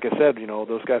 and like I said,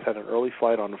 those guys had an early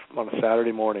flight on a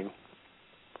Saturday morning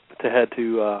to head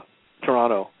to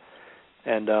Toronto,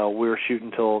 and we were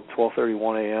shooting till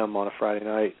 12:31 a.m. on a Friday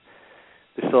night.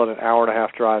 They still had an hour and a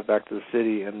half drive back to the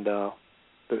city, and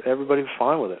everybody was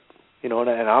fine with it. And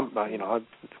I'm,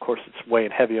 of course, it's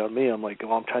weighing heavy on me. I'm like,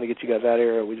 I'm trying to get you guys out of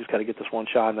here. We just got to get this one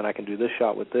shot, and then I can do this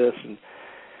shot with this.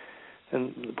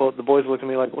 And the boys looked at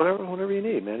me like, whatever you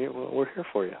need, man. We're here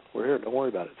for you. We're here. Don't worry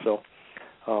about it. So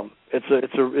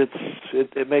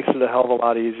it makes it a hell of a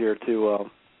lot easier to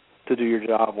do your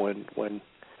job when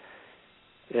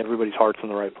everybody's heart's in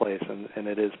the right place, and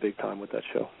it is big time with that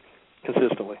show,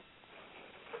 consistently.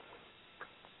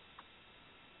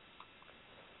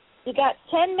 You got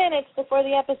 10 minutes before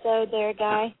the episode there,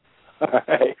 Guy. All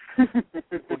right.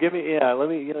 Well, give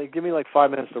me like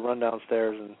 5 minutes to run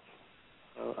downstairs, and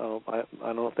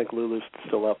I don't think Lulu's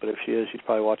still up, but if she is, she's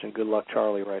probably watching Good Luck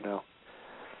Charlie right now,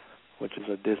 which is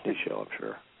a Disney show, I'm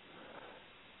sure.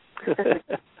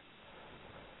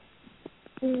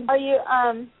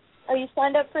 Are you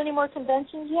signed up for any more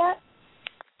conventions yet?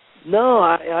 No,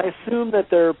 I assume that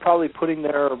they're probably putting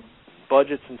their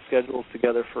budgets and schedules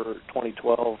together for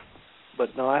 2012,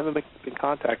 but no, I haven't been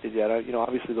contacted yet.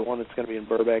 Obviously the one that's going to be in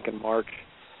Burbank in March,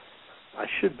 I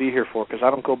should be here for, because I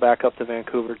don't go back up to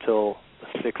Vancouver till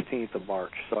the 16th of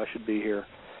March, so I should be here.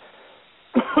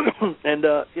 And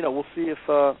we'll see if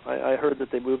I heard that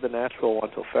they moved the Nashville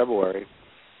one till February.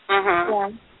 Yeah.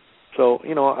 So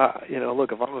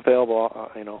look, if I'm available,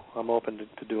 I'm open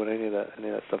to doing any of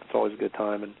that stuff. It's always a good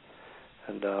time, and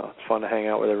it's fun to hang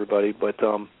out with everybody. But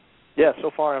so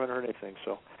far I haven't heard anything.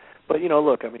 So, but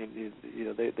look, I mean,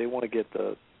 they want to get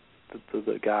the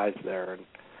guys there,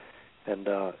 and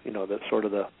that's sort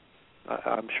of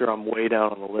I'm sure I'm way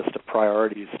down on the list of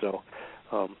priorities. So.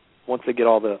 Once they get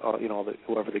all the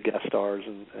whoever the guest stars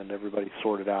and everybody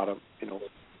sorted out, who knows?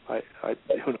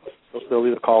 They'll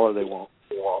either call or they won't.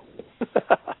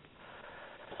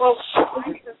 Well,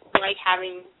 I just like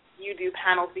having you do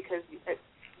panels because it's the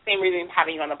same reason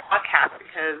having you on the podcast,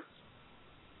 because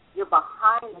you're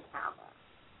behind the camera,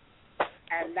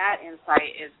 and that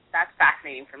insight that's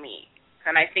fascinating for me,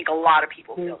 and I think a lot of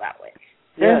people feel that way.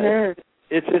 Yeah,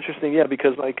 it's interesting. Yeah,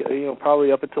 because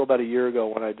probably up until about a year ago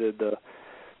when I did the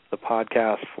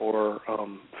podcast for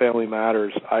Family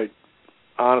Matters, I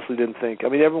honestly didn't think. I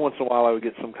mean, every once in a while I would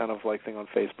get some kind of thing on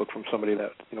Facebook from somebody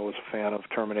that was a fan of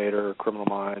Terminator or Criminal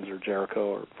Minds or Jericho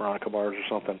or Veronica Mars or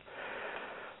something.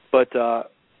 But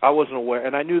I wasn't aware,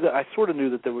 and I sort of knew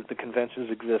that the conventions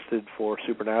existed for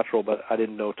Supernatural, but I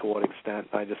didn't know to what extent.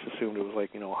 I just assumed it was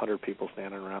 100 people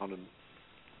standing around,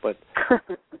 but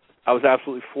I was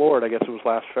absolutely floored. I guess it was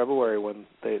last February when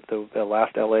the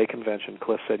last LA convention,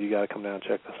 Cliff said, you got to come down and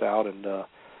check this out, and I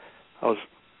was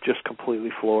just completely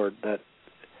floored that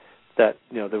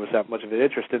there was that much of an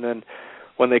interest. And then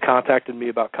when they contacted me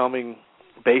about coming,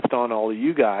 based on all of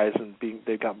you guys, and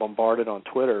they got bombarded on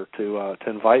Twitter to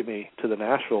invite me to the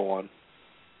Nashville one,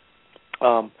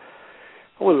 I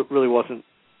really wasn't.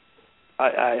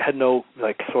 I had no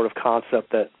sort of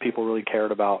concept that people really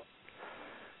cared about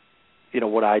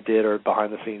what I did or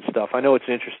behind-the-scenes stuff. I know it's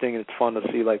interesting and it's fun to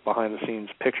see behind-the-scenes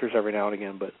pictures every now and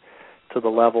again, but to the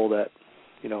level that,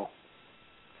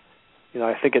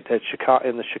 I think at Chicago,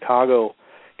 in the Chicago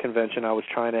convention, I was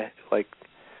trying to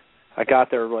I got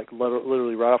there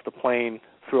literally right off the plane,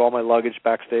 threw all my luggage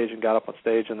backstage and got up on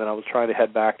stage, and then I was trying to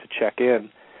head back to check in,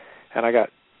 and I got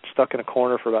stuck in a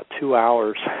corner for about 2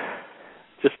 hours,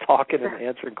 just talking and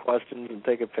answering questions and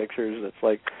taking pictures.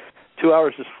 It's 2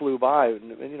 hours just flew by,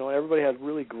 and everybody had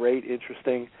really great,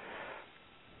 interesting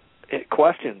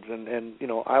questions, and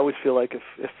I always feel like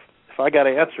if I got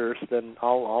answers, then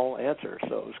I'll answer.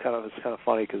 So it's kind of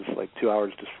funny because 2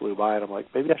 hours just flew by, and I'm like,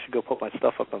 maybe I should go put my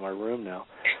stuff up in my room now.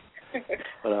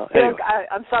 But anyway.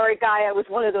 I'm sorry, Guy. I was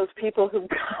one of those people who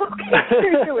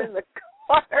pictured you in the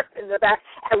corner in the back.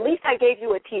 At least I gave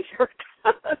you a T-shirt.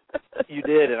 You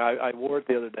did, and I wore it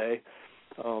the other day.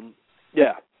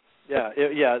 Yeah.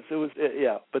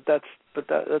 But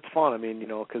that's fun. I mean,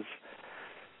 because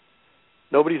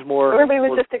nobody's more. Everybody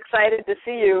was just excited to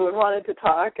see you and wanted to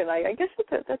talk, and I guess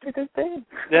that's a good thing.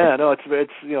 Yeah, no, it's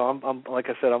I'm like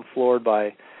I said, I'm floored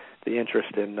by the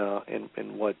interest in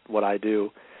what I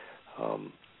do,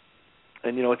 and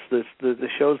it's the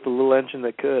show's the little engine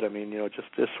that could. I mean,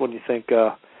 just when you think,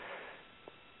 that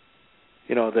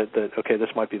okay, this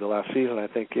might be the last season. I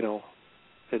think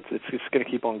it's just going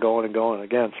to keep on going and going.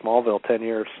 Again, Smallville, 10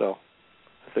 years, so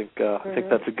I think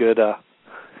that's a good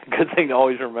thing to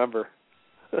always remember.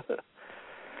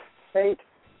 Right.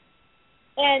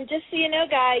 And just so you know,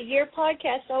 Guy, your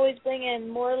podcasts always bring in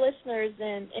more listeners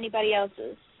than anybody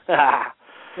else's.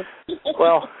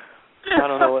 Well, I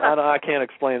don't know. I can't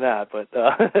explain that, but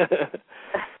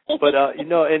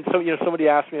and so somebody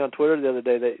asked me on Twitter the other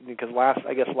day because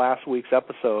last week's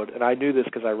episode, and I knew this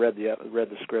because I read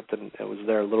the script and it was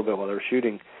there a little bit while they were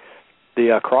shooting.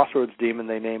 The Crossroads demon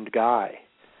they named Guy.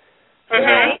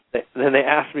 Okay. Then they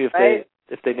asked me if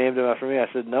they named him after me. I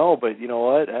said no, but you know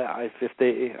what?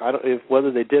 If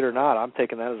whether they did or not, I'm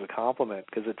taking that as a compliment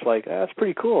because it's that's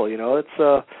pretty cool. It's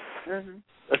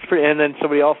that's pretty. And then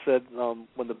somebody else said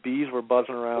when the bees were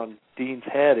buzzing around Dean's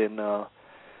head in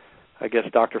I guess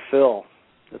Dr. Phil,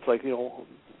 it's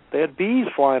they had bees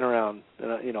flying around.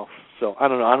 So I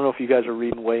don't know. I don't know if you guys are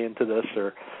reading way into this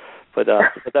but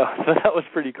that was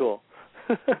pretty cool.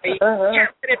 You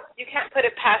can't put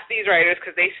it past these writers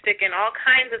because they stick in all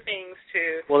kinds of things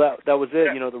to. Well, that was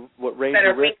it. What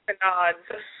Ranger Rick. Winks and nods.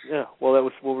 Yeah. Well, that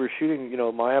was when we were shooting.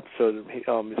 My episode. He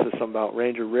says something about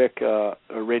Ranger Rick.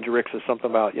 Ranger Rick says something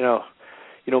about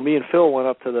me and Phil went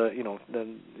up to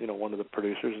one of the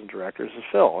producers and directors is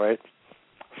Phil, right?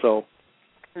 So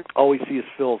all we see is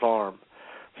Phil's arm.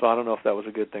 So I don't know if that was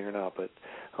a good thing or not, but.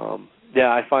 Yeah,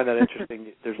 I find that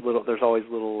interesting. There's always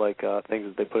little things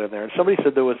that they put in there. And somebody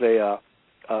said there was a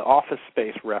Office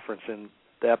Space reference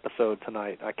the episode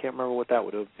tonight. I can't remember what that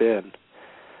would have been.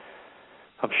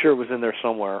 I'm sure it was in there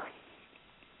somewhere.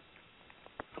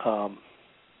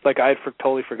 Like I had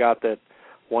totally forgot that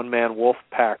One Man Wolf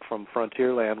Pack from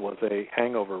Frontierland was a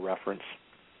Hangover reference.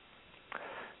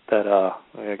 That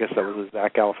I guess that was a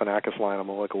Zach Galifianakis line. I'm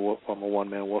a One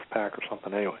Man Wolf Pack or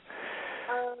something. Anyway.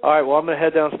 All right. Well, I'm going to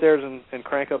head downstairs and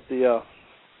crank up the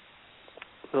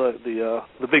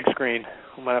big screen.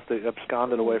 I might have to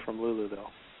abscond it away from Lulu though.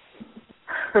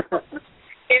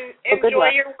 Enjoy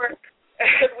your work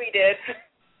as we did.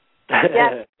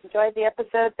 Yes, enjoyed the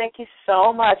episode. Thank you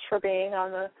so much for being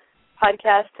on the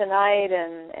podcast tonight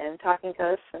and talking to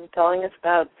us and telling us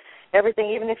about everything,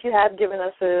 even if you have given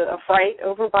us a fright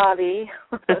over Bobby.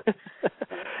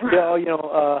 Yeah,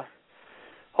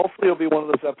 hopefully it'll be one of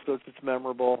those episodes that's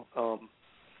memorable.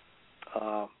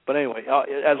 But anyway,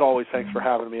 as always, thanks for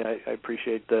having me. I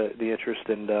appreciate the interest,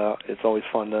 and it's always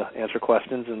fun to answer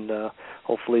questions, and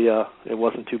hopefully it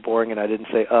wasn't too boring and I didn't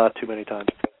say too many times.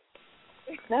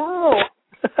 No.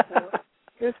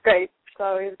 It was great. It's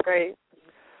always great.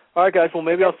 All right, guys. Well,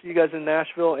 maybe I'll see you guys in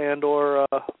Nashville and or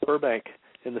Burbank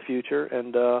in the future,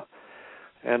 and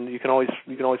you can always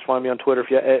find me on Twitter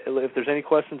if there's any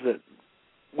questions that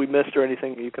we missed or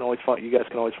anything. You guys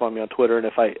can always find me on Twitter, and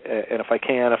if I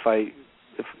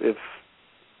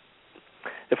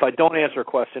don't answer a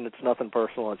question, it's nothing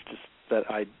personal. It's just that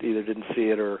I either didn't see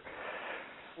it or.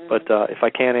 Mm-hmm. But if I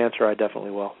can't answer, I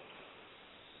definitely will.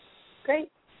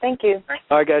 Great. Thank you.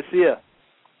 All right, guys. See ya.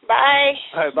 Bye.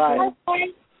 All right, bye.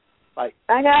 Bye. Bye.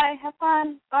 Bye, guys. Have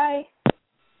fun. Bye.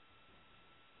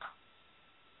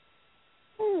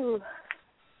 Ooh.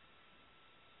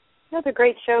 Another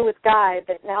great show with Guy,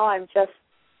 but now I'm just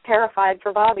terrified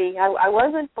for Bobby. I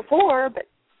wasn't before, but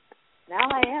now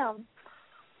I am.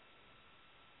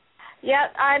 Yeah,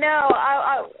 I know.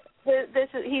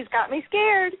 He's got me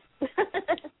scared.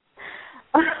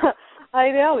 I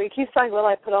know. He keeps talking, well,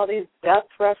 I put all these death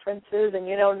references, and,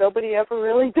 nobody ever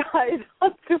really died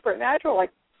on Supernatural.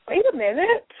 Like, wait a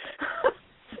minute.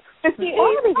 It's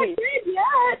Bobby. Not dead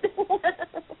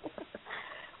yet.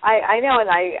 I know, and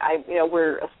I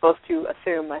we're supposed to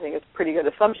assume, I think it's a pretty good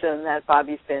assumption, that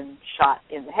Bobby's been shot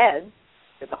in the head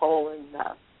with a hole in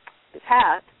his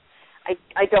hat.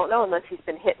 I don't know unless he's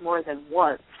been hit more than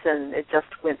once, and it just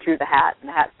went through the hat, and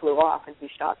the hat flew off, and he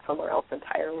shot somewhere else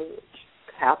entirely, which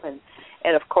could happen.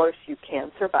 And, of course, you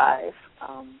can survive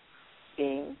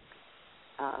being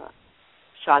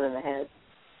shot in the head.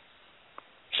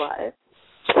 But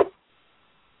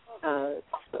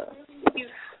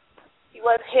he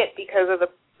was hit because of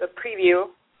the preview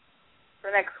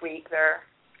for next week there.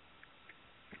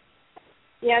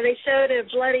 Yeah, they showed a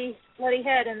bloody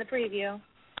head in the preview.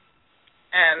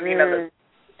 And,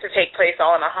 to take place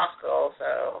all in a hospital,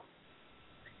 so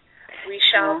we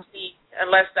shall see,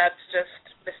 unless that's just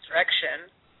misdirection.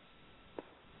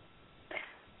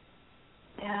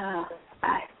 Yeah.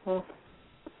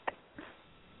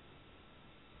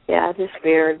 Yeah, just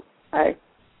weird. I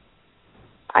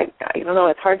don't know.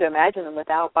 It's hard to imagine them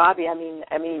without Bobby. I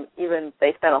mean, even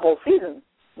they spent a whole season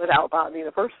without Bobby.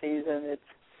 The first season, it's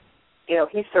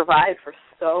he survived for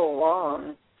so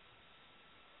long.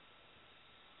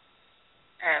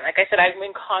 And like I said, I've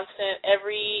been constant.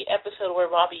 Every episode where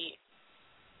Bobby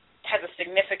has a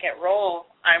significant role,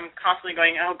 I'm constantly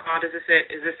going, "Oh God, is this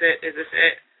it? Is this it? Is this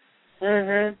it?"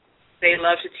 Mhm. They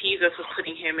love to tease us with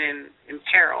putting him in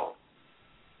peril.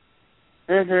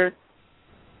 Mhm.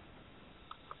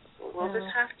 We'll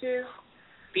just have to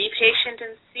be patient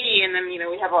and see, and then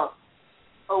we have a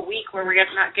week where we're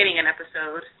not getting an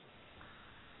episode.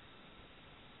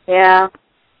 Yeah,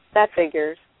 that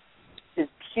figures.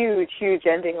 It's huge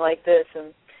ending like this,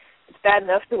 and it's bad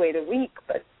enough to wait a week,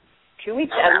 but 2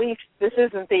 weeks at least. This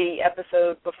isn't the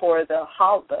episode before the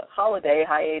holiday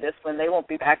hiatus when they won't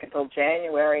be back until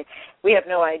January. We have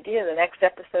no idea. The next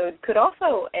episode could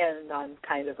also end on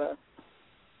kind of a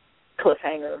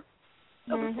cliffhanger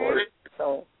of a sort.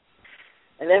 So,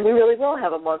 and then we really will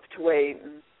have a month to wait.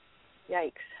 And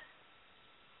yikes.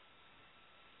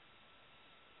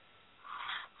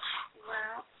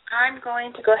 Well, I'm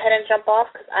going to go ahead and jump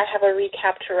off because I have a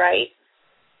recap to write.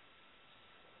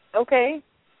 Okay.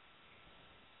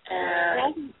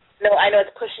 No, I know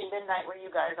it's pushing midnight where you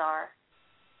guys are.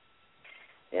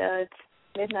 Yeah, it's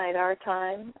midnight our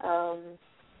time.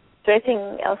 Is there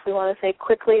anything else we want to say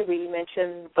quickly? We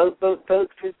mentioned vote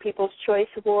for People's Choice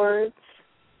Awards.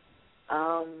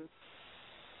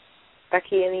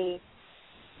 Becky, any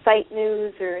site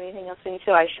news or anything else we need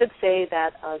to know? I should say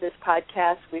that this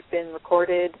podcast, we've been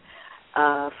recorded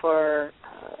for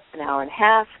an hour and a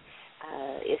half,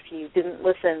 If you didn't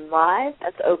listen live,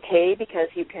 that's okay because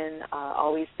you can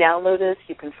always download us.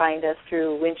 You can find us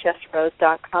through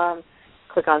winchesterbros.com.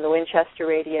 Click on the Winchester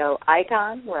Radio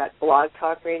icon. We're at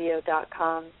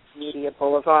blogtalkradio.com, Media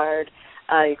Boulevard.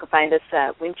 You can find us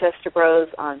at Winchester Bros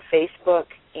on Facebook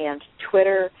and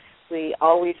Twitter. We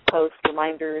always post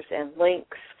reminders and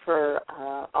links for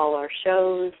all our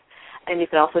shows. And you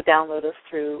can also download us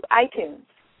through iTunes.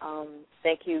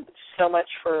 Thank you so much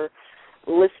for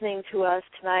listening to us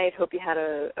tonight. Hope you had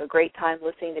a great time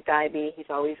listening to Guy B. He's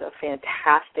always a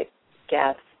fantastic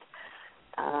guest.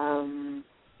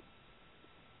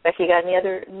 Becky, you got any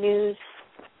other news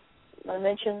you want to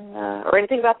mention or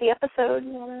anything about the episode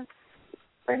you want to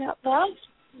bring up?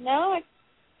 No,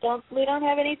 we don't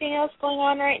have anything else going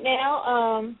on right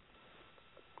now.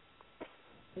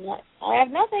 I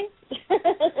have nothing.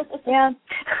 Yeah.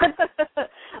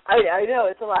 I know,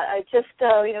 it's a lot. I just,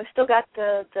 still got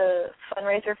the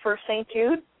fundraiser for St.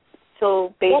 Jude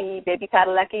till baby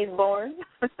Padalecki is born.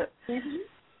 Mm-hmm.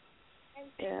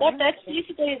 Yeah. That's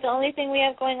basically the only thing we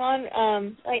have going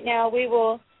on right now. We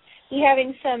will be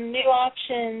having some new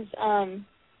auctions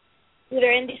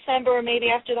either in December or maybe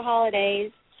after the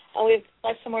holidays. We've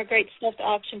got some more great stuff to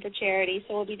auction for charity,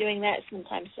 so we'll be doing that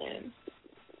sometime soon.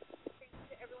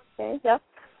 Okay, yep.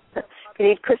 If you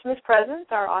need Christmas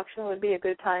presents, our auction would be a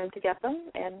good time to get them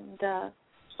and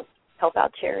help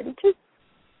out charity, too.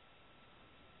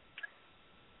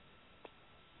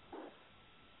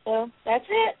 So that's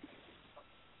it.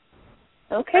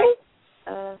 Okay.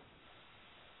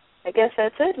 I guess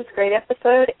that's it. It's a great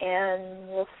episode, and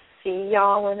we'll see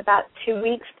y'all in about 2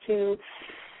 weeks to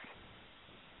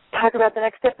talk about the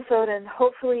next episode, and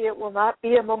hopefully it will not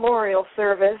be a memorial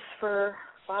service for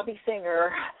Bobby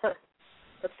Singer.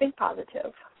 Let's think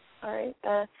positive. All right.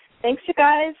 Thanks, you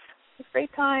guys. It was a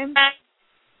great time. Bye.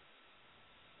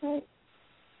 All right.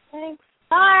 Thanks.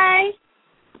 Bye.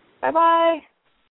 Bye-bye.